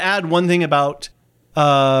 I would add one thing about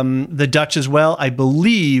the Dutch as well. I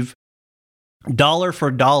believe, dollar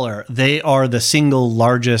for dollar, they are the single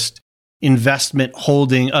largest investment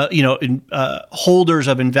holding, holders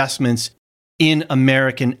of investments in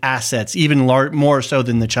American assets, even more so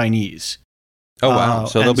than the Chinese. Oh, wow.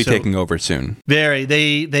 So they'll be taking over soon.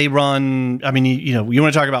 They run, I mean, you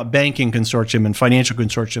want to talk about banking consortium and financial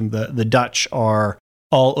consortium, the Dutch are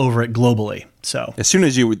all over it globally. So as soon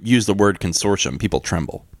as you use the word consortium, people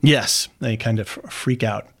tremble. Yes, they kind of freak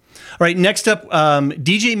out. All right, next up,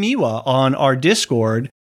 DJ Miwa on our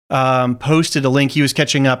Discord posted a link. He was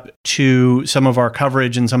catching up to some of our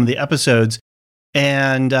coverage and some of the episodes,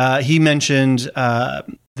 and he mentioned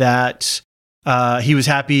that he was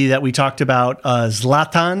happy that we talked about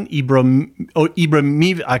Zlatan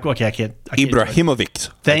Ibrahimovic.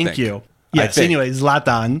 Thank you. Yes. Anyway,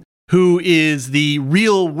 Zlatan, who is the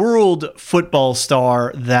real world football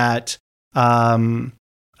star that Zava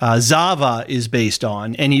is based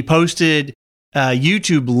on, and he posted a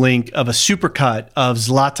YouTube link of a supercut of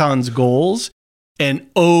Zlatan's goals, and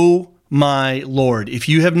oh my Lord, if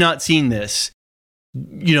you have not seen this,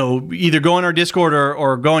 either go on our Discord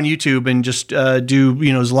or go on YouTube and just do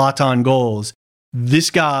Zlatan goals. This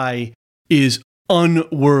guy is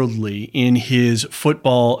unworldly in his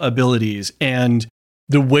football abilities, and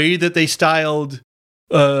the way that they styled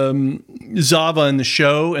Zava in the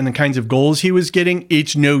show and the kinds of goals he was getting,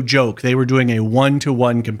 it's no joke. They were doing a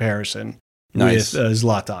 1-to-1 comparison. Nice. With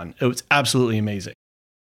Zlatan. It was absolutely amazing.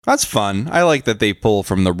 That's fun. I like that they pull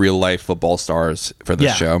from the real life football stars for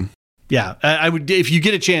this show. Yeah, I would. If you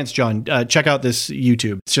get a chance, John, check out this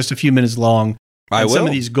YouTube. It's just a few minutes long. I will. Some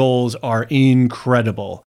of these goals are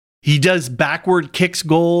incredible. He does backward kicks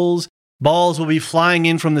goals. Balls will be flying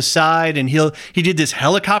in from the side, and he did this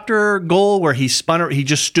helicopter goal where he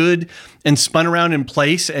just stood and spun around in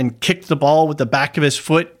place and kicked the ball with the back of his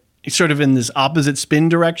foot, sort of in this opposite spin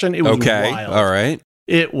direction. It was wild. All right.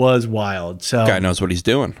 It was wild. So guy knows what he's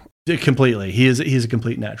doing. Completely. He's a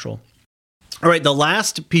complete natural. All right. The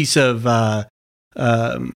last piece of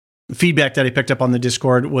feedback that I picked up on the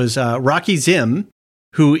Discord was Rocky Zim,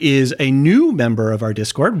 who is a new member of our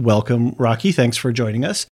Discord. Welcome, Rocky. Thanks for joining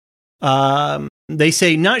us. They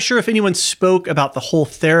say, not sure if anyone spoke about the whole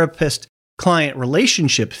therapist-client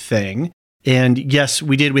relationship thing. And yes,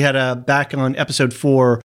 we did. We had back on episode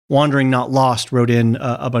 4, Wandering Not Lost wrote in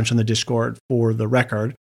a bunch on the Discord for the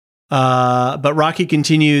record. But Rocky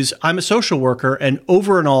continues, I'm a social worker, and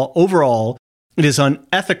overall, it is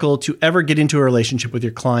unethical to ever get into a relationship with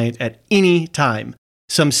your client at any time.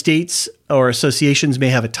 Some states or associations may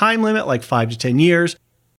have a time limit, like 5 to 10 years,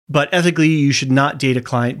 but ethically, you should not date a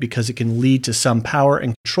client because it can lead to some power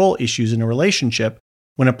and control issues in a relationship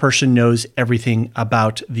when a person knows everything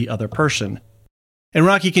about the other person. And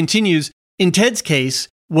Rocky continues, in Ted's case,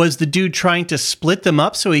 was the dude trying to split them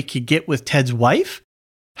up so he could get with Ted's wife?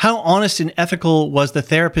 How honest and ethical was the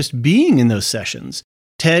therapist being in those sessions?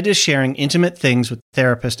 Ted is sharing intimate things with the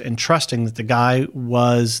therapist and trusting that the guy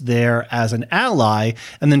was there as an ally,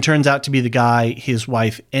 and then turns out to be the guy his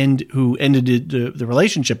wife who ended the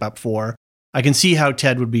relationship up for. I can see how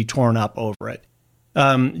Ted would be torn up over it.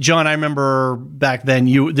 John, I remember back then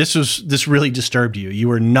this really disturbed you. You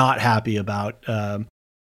were not happy about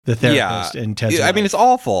the therapist and Ted's wife. I mean, it's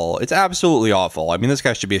awful. It's absolutely awful. I mean, this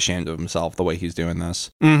guy should be ashamed of himself the way he's doing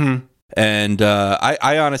this. Mm-hmm. And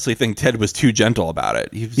I honestly think Ted was too gentle about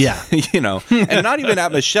it. And not even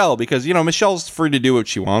at Michelle, because, Michelle's free to do what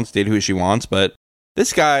she wants, date who she wants. But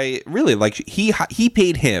this guy really, he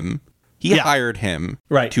paid him. He hired him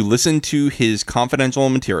to listen to his confidential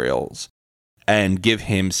materials and give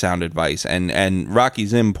him sound advice. And Rocky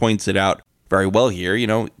Zim points it out very well here.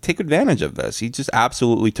 Take advantage of this. He just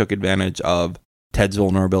absolutely took advantage of Ted's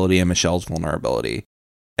vulnerability and Michelle's vulnerability.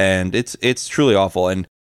 And it's truly awful. And,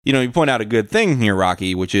 you point out a good thing here,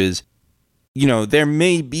 Rocky, which is, there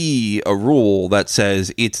may be a rule that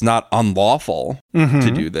says it's not unlawful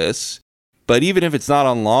to do this. But even if it's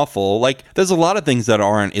not unlawful, there's a lot of things that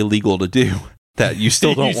aren't illegal to do that you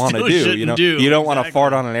still don't want to do. You don't want to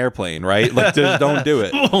fart on an airplane, right? Just don't do it.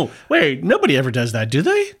 Oh, wait, nobody ever does that, do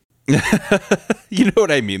they? You know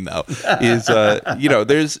what I mean, though, is,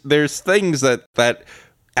 there's things that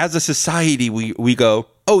as a society, we go,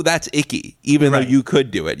 oh, that's icky, even though you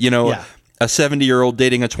could do it. A 70-year-old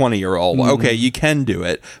dating a 20-year-old. Okay, you can do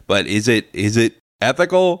it. But is it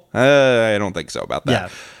ethical? I don't think so about that. Yeah.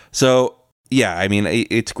 So, yeah, I mean,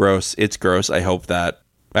 it's gross. It's gross. I hope that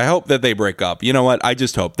they break up. You know what? I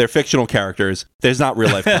just hope. They're fictional characters. There's not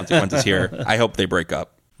real life consequences here. I hope they break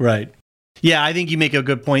up. Right. Yeah, I think you make a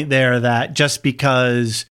good point there that just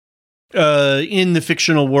because in the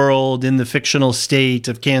fictional world, in the fictional state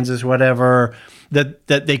of Kansas, whatever, that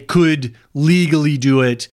they could legally do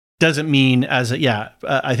it doesn't mean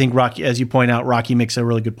I think Rocky, as you point out, Rocky makes a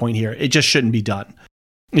really good point here. It just shouldn't be done.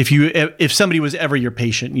 If somebody was ever your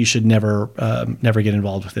patient, you should never get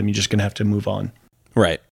involved with them. You're just going to have to move on.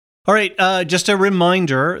 Right. All right, just a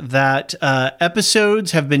reminder that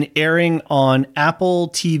episodes have been airing on Apple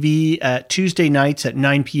TV at Tuesday nights at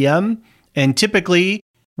 9 p.m. And typically,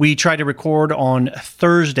 we try to record on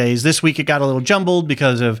Thursdays. This week, it got a little jumbled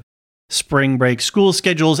because of spring break school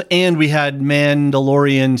schedules, and we had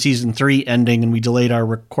Mandalorian Season 3 ending, and we delayed our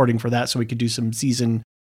recording for that so we could do some season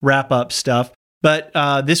wrap-up stuff. But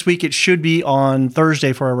this week, it should be on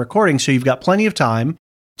Thursday for our recording, so you've got plenty of time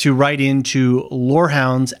to write into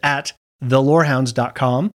lorehounds at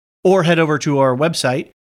thelorehounds.com or head over to our website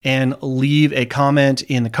and leave a comment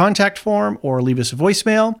in the contact form or leave us a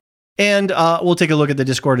voicemail. And we'll take a look at the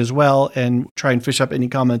Discord as well and try and fish up any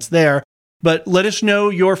comments there. But let us know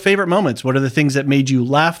your favorite moments. What are the things that made you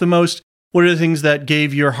laugh the most? What are the things that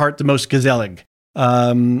gave your heart the most gezellig?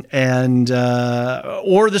 Or the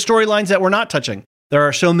storylines that we're not touching. There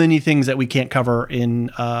are so many things that we can't cover in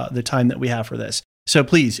the time that we have for this. So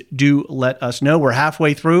please do let us know. We're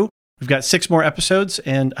halfway through. We've got 6 more episodes,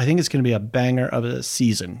 and I think it's going to be a banger of a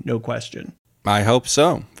season, no question. I hope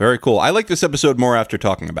so. Very cool. I like this episode more after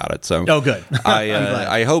talking about it. So, oh, good.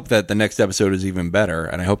 I hope that the next episode is even better,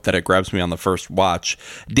 and I hope that it grabs me on the first watch.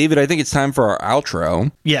 David, I think it's time for our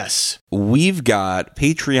outro. Yes. We've got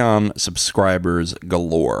Patreon subscribers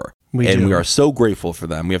galore. We are so grateful for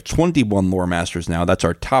them. We have 21 Lore Masters now. That's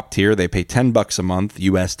our top tier. They pay $10 a month,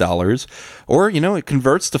 US dollars. Or, it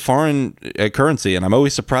converts to foreign currency. And I'm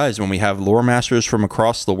always surprised when we have Lore Masters from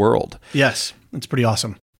across the world. Yes, it's pretty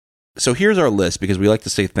awesome. So here's our list, because we like to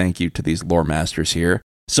say thank you to these Lore Masters here.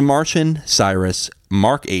 Samartian, Cyrus,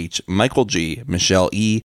 Mark H., Michael G., Michelle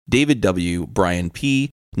E., David W., Brian P.,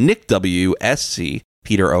 Nick W., SC,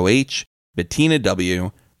 Peter O.H., Bettina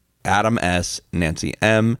W., Adam S., Nancy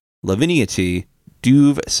M., Lavinia T.,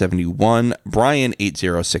 Duve71, Brian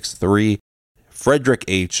 8063, Frederick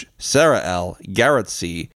H., Sarah L., Garrett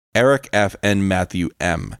C., Eric F., and Matthew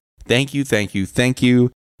M. Thank you, thank you, thank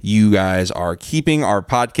you. You guys are keeping our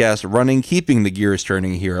podcast running, keeping the gears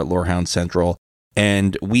turning here at Lorehound Central.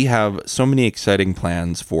 And we have so many exciting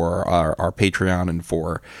plans for our Patreon and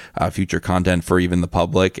for future content for even the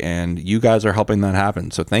public. And you guys are helping that happen.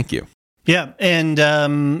 So thank you. Yeah. And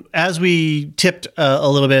as we tipped a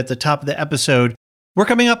little bit at the top of the episode, we're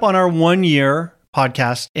coming up on our 1-year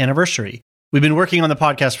podcast anniversary. We've been working on the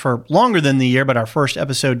podcast for longer than the year, but our first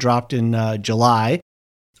episode dropped in July.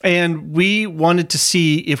 And we wanted to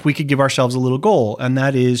see if we could give ourselves a little goal, and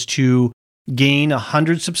that is to gain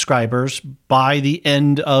 100 subscribers by the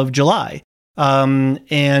end of July,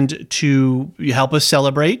 and to help us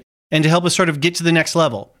celebrate and to help us sort of get to the next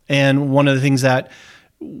level. And one of the things that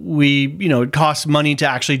it costs money to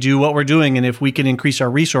actually do what we're doing. And if we can increase our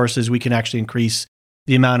resources, we can actually increase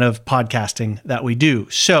the amount of podcasting that we do.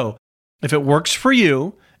 So if it works for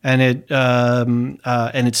you and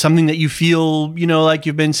it's something that you feel, like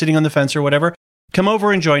you've been sitting on the fence or whatever, come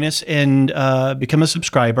over and join us and become a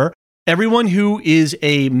subscriber. Everyone who is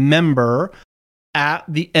a member at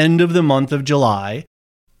the end of the month of July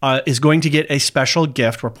is going to get a special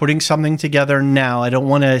gift. We're putting something together now. I don't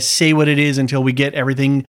want to say what it is until we get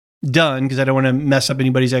everything done because I don't want to mess up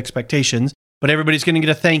anybody's expectations. But everybody's going to get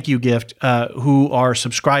a thank you gift who are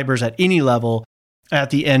subscribers at any level at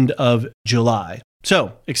the end of July.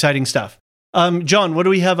 So, exciting stuff. John, what do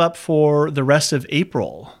we have up for the rest of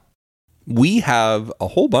April? We have a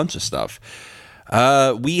whole bunch of stuff.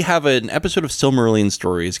 We have an episode of Silmarillion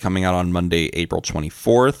Stories coming out on Monday, April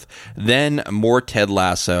 24th. Then more Ted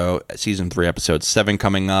Lasso, Season 3, Episode 7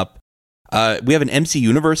 coming up. We have an MC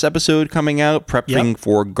Universe episode coming out, prepping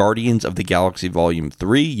for Guardians of the Galaxy Volume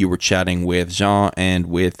 3. You were chatting with Jean and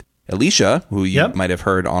with Alicia, who you might have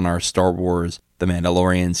heard on our Star Wars The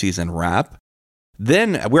Mandalorian season wrap.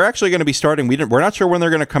 Then we're actually going to be starting, we're not sure when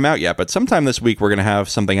they're going to come out yet, but sometime this week we're going to have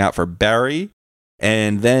something out for Barry.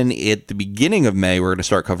 And then at the beginning of May, we're going to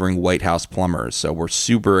start covering White House Plumbers. So we're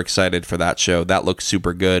super excited for that show. That looks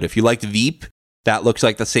super good. If you liked Veep, that looks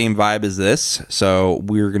like the same vibe as this. So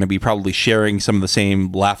we're going to be probably sharing some of the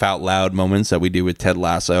same laugh out loud moments that we do with Ted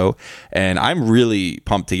Lasso. And I'm really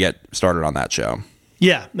pumped to get started on that show.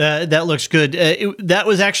 Yeah, that looks good. That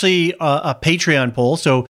was actually a Patreon poll.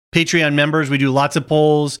 So Patreon members, we do lots of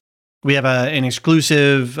polls. We have an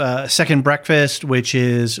exclusive second breakfast, which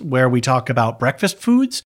is where we talk about breakfast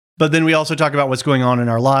foods. But then we also talk about what's going on in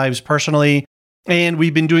our lives personally. And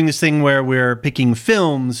we've been doing this thing where we're picking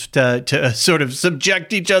films to sort of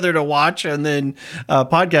subject each other to watch and then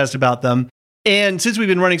podcast about them. And since we've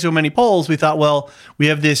been running so many polls, we thought, well, we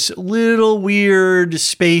have this little weird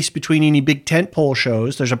space between any big tentpole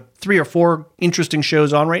shows. There's 3 or 4 interesting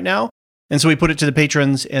shows on right now. And so we put it to the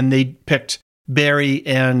patrons and they picked Barry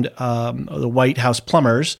and the White House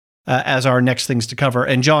Plumbers as our next things to cover.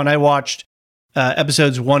 And John, I watched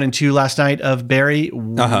episodes 1 and 2 last night of Barry.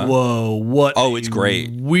 Whoa, what it's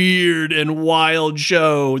great. Weird and wild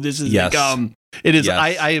show this has become. It is.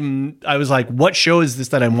 Yes. I was like, what show is this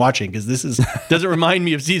that I'm watching? Because this doesn't remind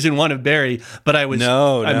me of season 1 of Barry, but I'm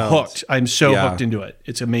hooked. I'm so hooked into it.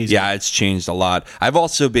 It's amazing. Yeah, it's changed a lot. I've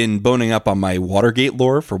also been boning up on my Watergate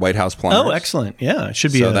lore for White House Plumbers. Oh, excellent. Yeah, it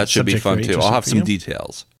should be. So that should be fun too. I'll have some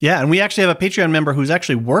details. Yeah, and we actually have a Patreon member who's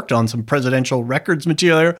actually worked on some presidential records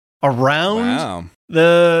material around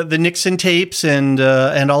the Nixon tapes and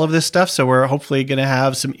all of this stuff. So we're hopefully going to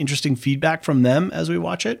have some interesting feedback from them as we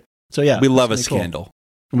watch it. So yeah, we love a scandal.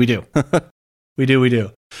 Cool. We do. we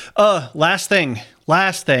do. Last thing,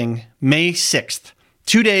 May 6th,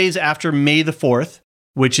 2 days after May the 4th,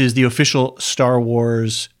 which is the official Star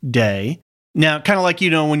Wars day. Now, kind of like,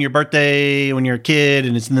 when your birthday, when you're a kid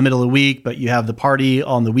and it's in the middle of the week, but you have the party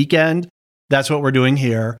on the weekend, that's what we're doing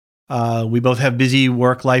here. We both have busy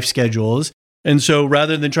work-life schedules. And so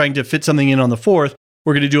rather than trying to fit something in on the 4th,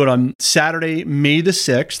 we're going to do it on Saturday, May the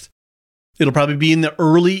 6th. It'll probably be in the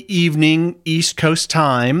early evening East Coast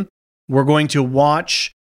time. We're going to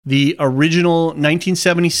watch the original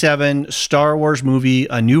 1977 Star Wars movie,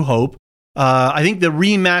 A New Hope. I think the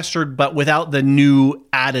remastered, but without the new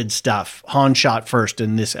added stuff. Han shot first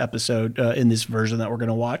in this episode, in this version that we're going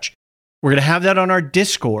to watch. We're going to have that on our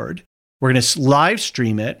Discord. We're going to live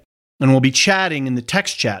stream it, and we'll be chatting in the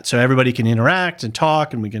text chat so everybody can interact and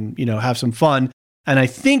talk, and we can, have some fun. And I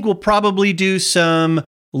think we'll probably do some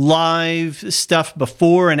live stuff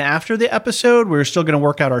before and after the episode. We're still going to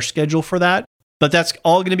work out our schedule for that, but that's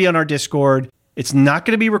all going to be on our Discord. It's not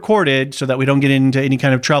going to be recorded so that we don't get into any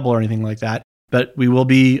kind of trouble or anything like that, but we will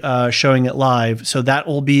be showing it live. So that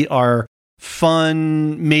will be our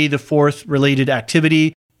fun May the 4th related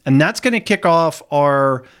activity. And that's going to kick off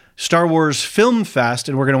our Star Wars Film Fest.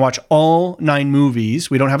 And we're going to watch all 9 movies.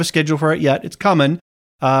 We don't have a schedule for it yet. It's coming.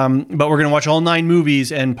 But we're going to watch all 9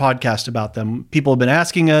 movies and podcast about them. People have been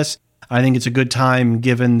asking us. I think it's a good time,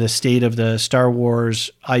 given the state of the Star Wars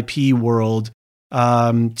IP world,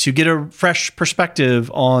 to get a fresh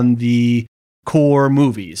perspective on the core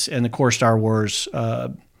movies and the core Star Wars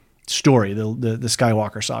story, the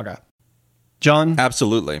Skywalker saga. John?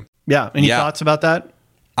 Absolutely. Yeah. Any thoughts about that?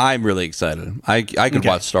 I'm really excited. I could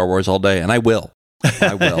watch Star Wars all day, and I will.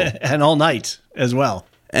 I will. And all night as well.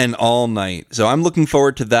 and all night. So I'm looking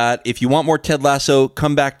forward to that. If you want more Ted Lasso,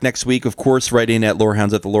 come back next week. Of course, write in at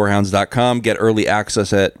lorehounds@thelorehounds.com. Get early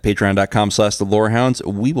access at patreon.com/thelorehounds.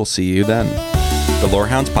 We will see you then. The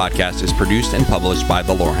Lorehounds podcast is produced and published by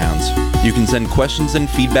The Lorehounds. You can send questions and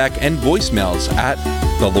feedback and voicemails at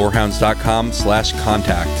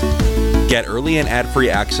thelorehounds.com/contact. Get early and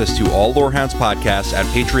ad-free access to all Lorehounds podcasts at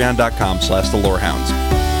patreon.com/thelorehounds.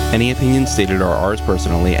 Any opinions stated are ours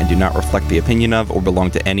personally and do not reflect the opinion of or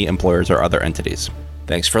belong to any employers or other entities.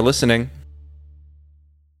 Thanks for listening.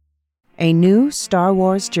 A new Star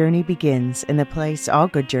Wars journey begins in the place all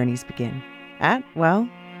good journeys begin. At, well,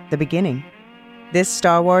 the beginning. This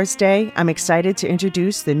Star Wars Day, I'm excited to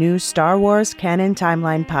introduce the new Star Wars Canon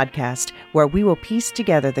Timeline podcast, where we will piece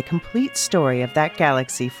together the complete story of that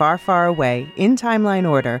galaxy far, far away, in timeline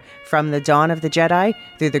order, from the dawn of the Jedi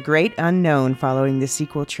through the great unknown following the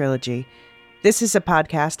sequel trilogy. This is a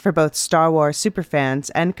podcast for both Star Wars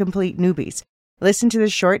superfans and complete newbies. Listen to the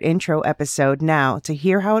short intro episode now to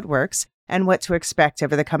hear how it works and what to expect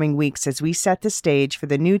over the coming weeks as we set the stage for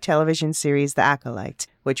the new television series The Acolyte,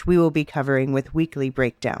 which we will be covering with weekly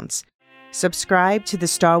breakdowns. Subscribe to the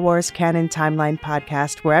Star Wars Canon Timeline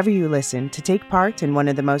podcast wherever you listen to take part in one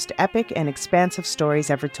of the most epic and expansive stories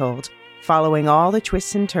ever told, following all the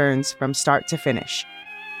twists and turns from start to finish.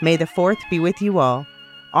 May the 4th be with you all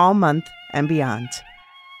month and beyond.